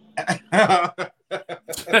here.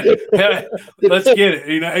 Let's get it.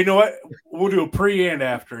 You know what? We'll do a pre and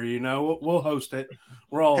after. We'll host it.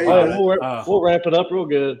 We're all we'll ramp it up real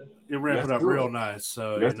good. You ramp it up real nice.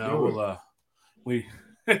 So we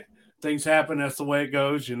things happen. That's the way it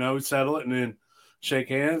goes. We settle it and then shake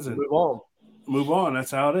hands and move on.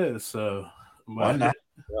 That's how it is. So why not?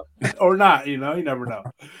 Or not, you never know.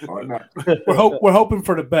 Or not. We're hoping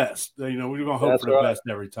for the best. We're gonna hope for the best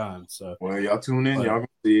every time. So y'all tune in, y'all gonna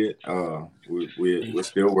see it. We're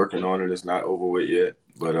still working on it. It's not over with yet,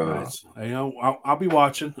 but I'll be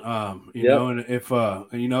watching. And if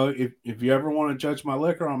if you ever want to judge my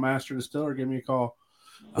liquor on Master Distiller, give me a call.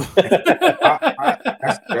 That's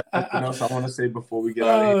something else I want to say before we get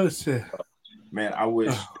out of here. Man, I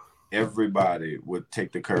wish everybody would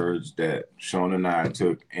take the courage that Sean and I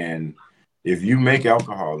took. And if you make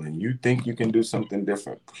alcohol and you think you can do something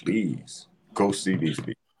different, please go see these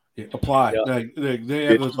people. Yeah, apply. Yeah. They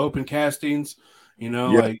have those open castings.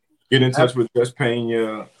 Get in touch with Just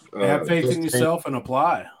Pena. Have faith in yourself and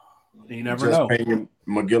apply. You never know. Pena,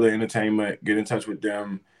 McGilla Entertainment. Get in touch with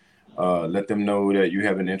them. Let them know that you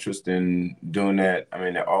have an interest in doing that. I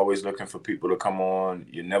mean, they're always looking for people to come on.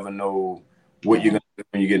 You never know what you're going to do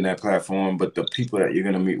when you get in that platform, but the people that you're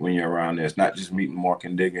going to meet when you're around there, it's not just meeting Mark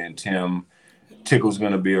and Digger and Tim. Tickle's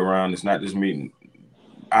going to be around. It's not just meeting.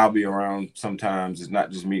 I'll be around sometimes. It's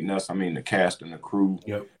not just meeting us. I mean, the cast and the crew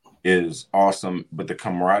is awesome, but the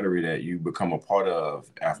camaraderie that you become a part of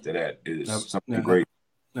after that is something great.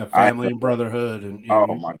 family and brotherhood. And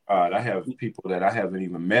oh my God, I have people that I haven't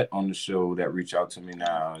even met on the show that reach out to me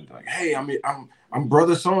now and like, hey, I'm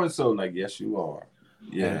brother so and so. Like, yes, you are.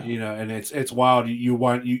 Yeah, and, and it's wild.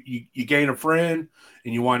 You gain a friend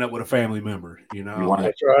and you wind up with a family member.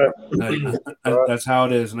 That's right. That's how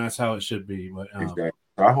it is, and that's how it should be. But exactly.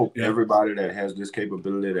 So I hope everybody that has this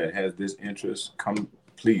capability, that has this interest,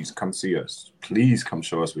 please come see us. Please come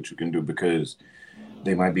show us what you can do, because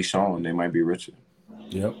they might be Sean, they might be Richard.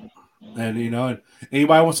 Yep. And and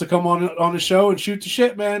anybody wants to come on the show and shoot the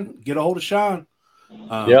shit, man, get a hold of Sean.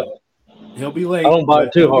 Yep. He'll be late. I don't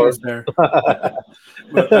bite too hard. There.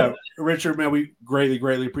 But Richard, man, we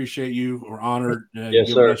greatly appreciate you. We're honored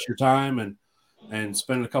giving us your time and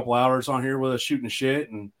spending a couple hours on here with us shooting the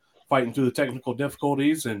shit and fighting through the technical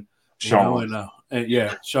difficulties. And Sean,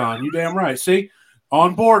 Sean, you damn right. See,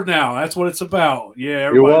 on board now. That's what it's about. Yeah,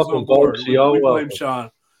 everybody's you're welcome, on board. Folks. We blame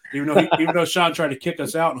Sean. Even though Sean tried to kick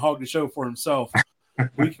us out and hog the show for himself,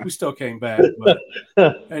 we still came back.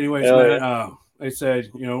 But anyways, man, they said,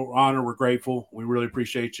 honor, we're grateful. We really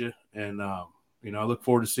appreciate you. And, I look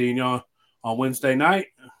forward to seeing y'all on Wednesday night.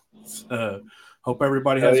 Hope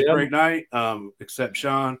everybody has a great night, except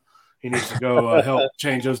Sean. He needs to go help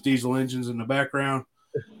change those diesel engines in the background.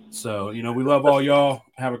 So, we love all y'all.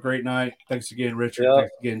 Have a great night. Thanks again, Richard.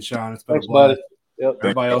 Thanks again, Sean. It's been a blast. Yep.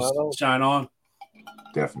 Everybody else shine on.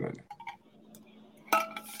 Definitely.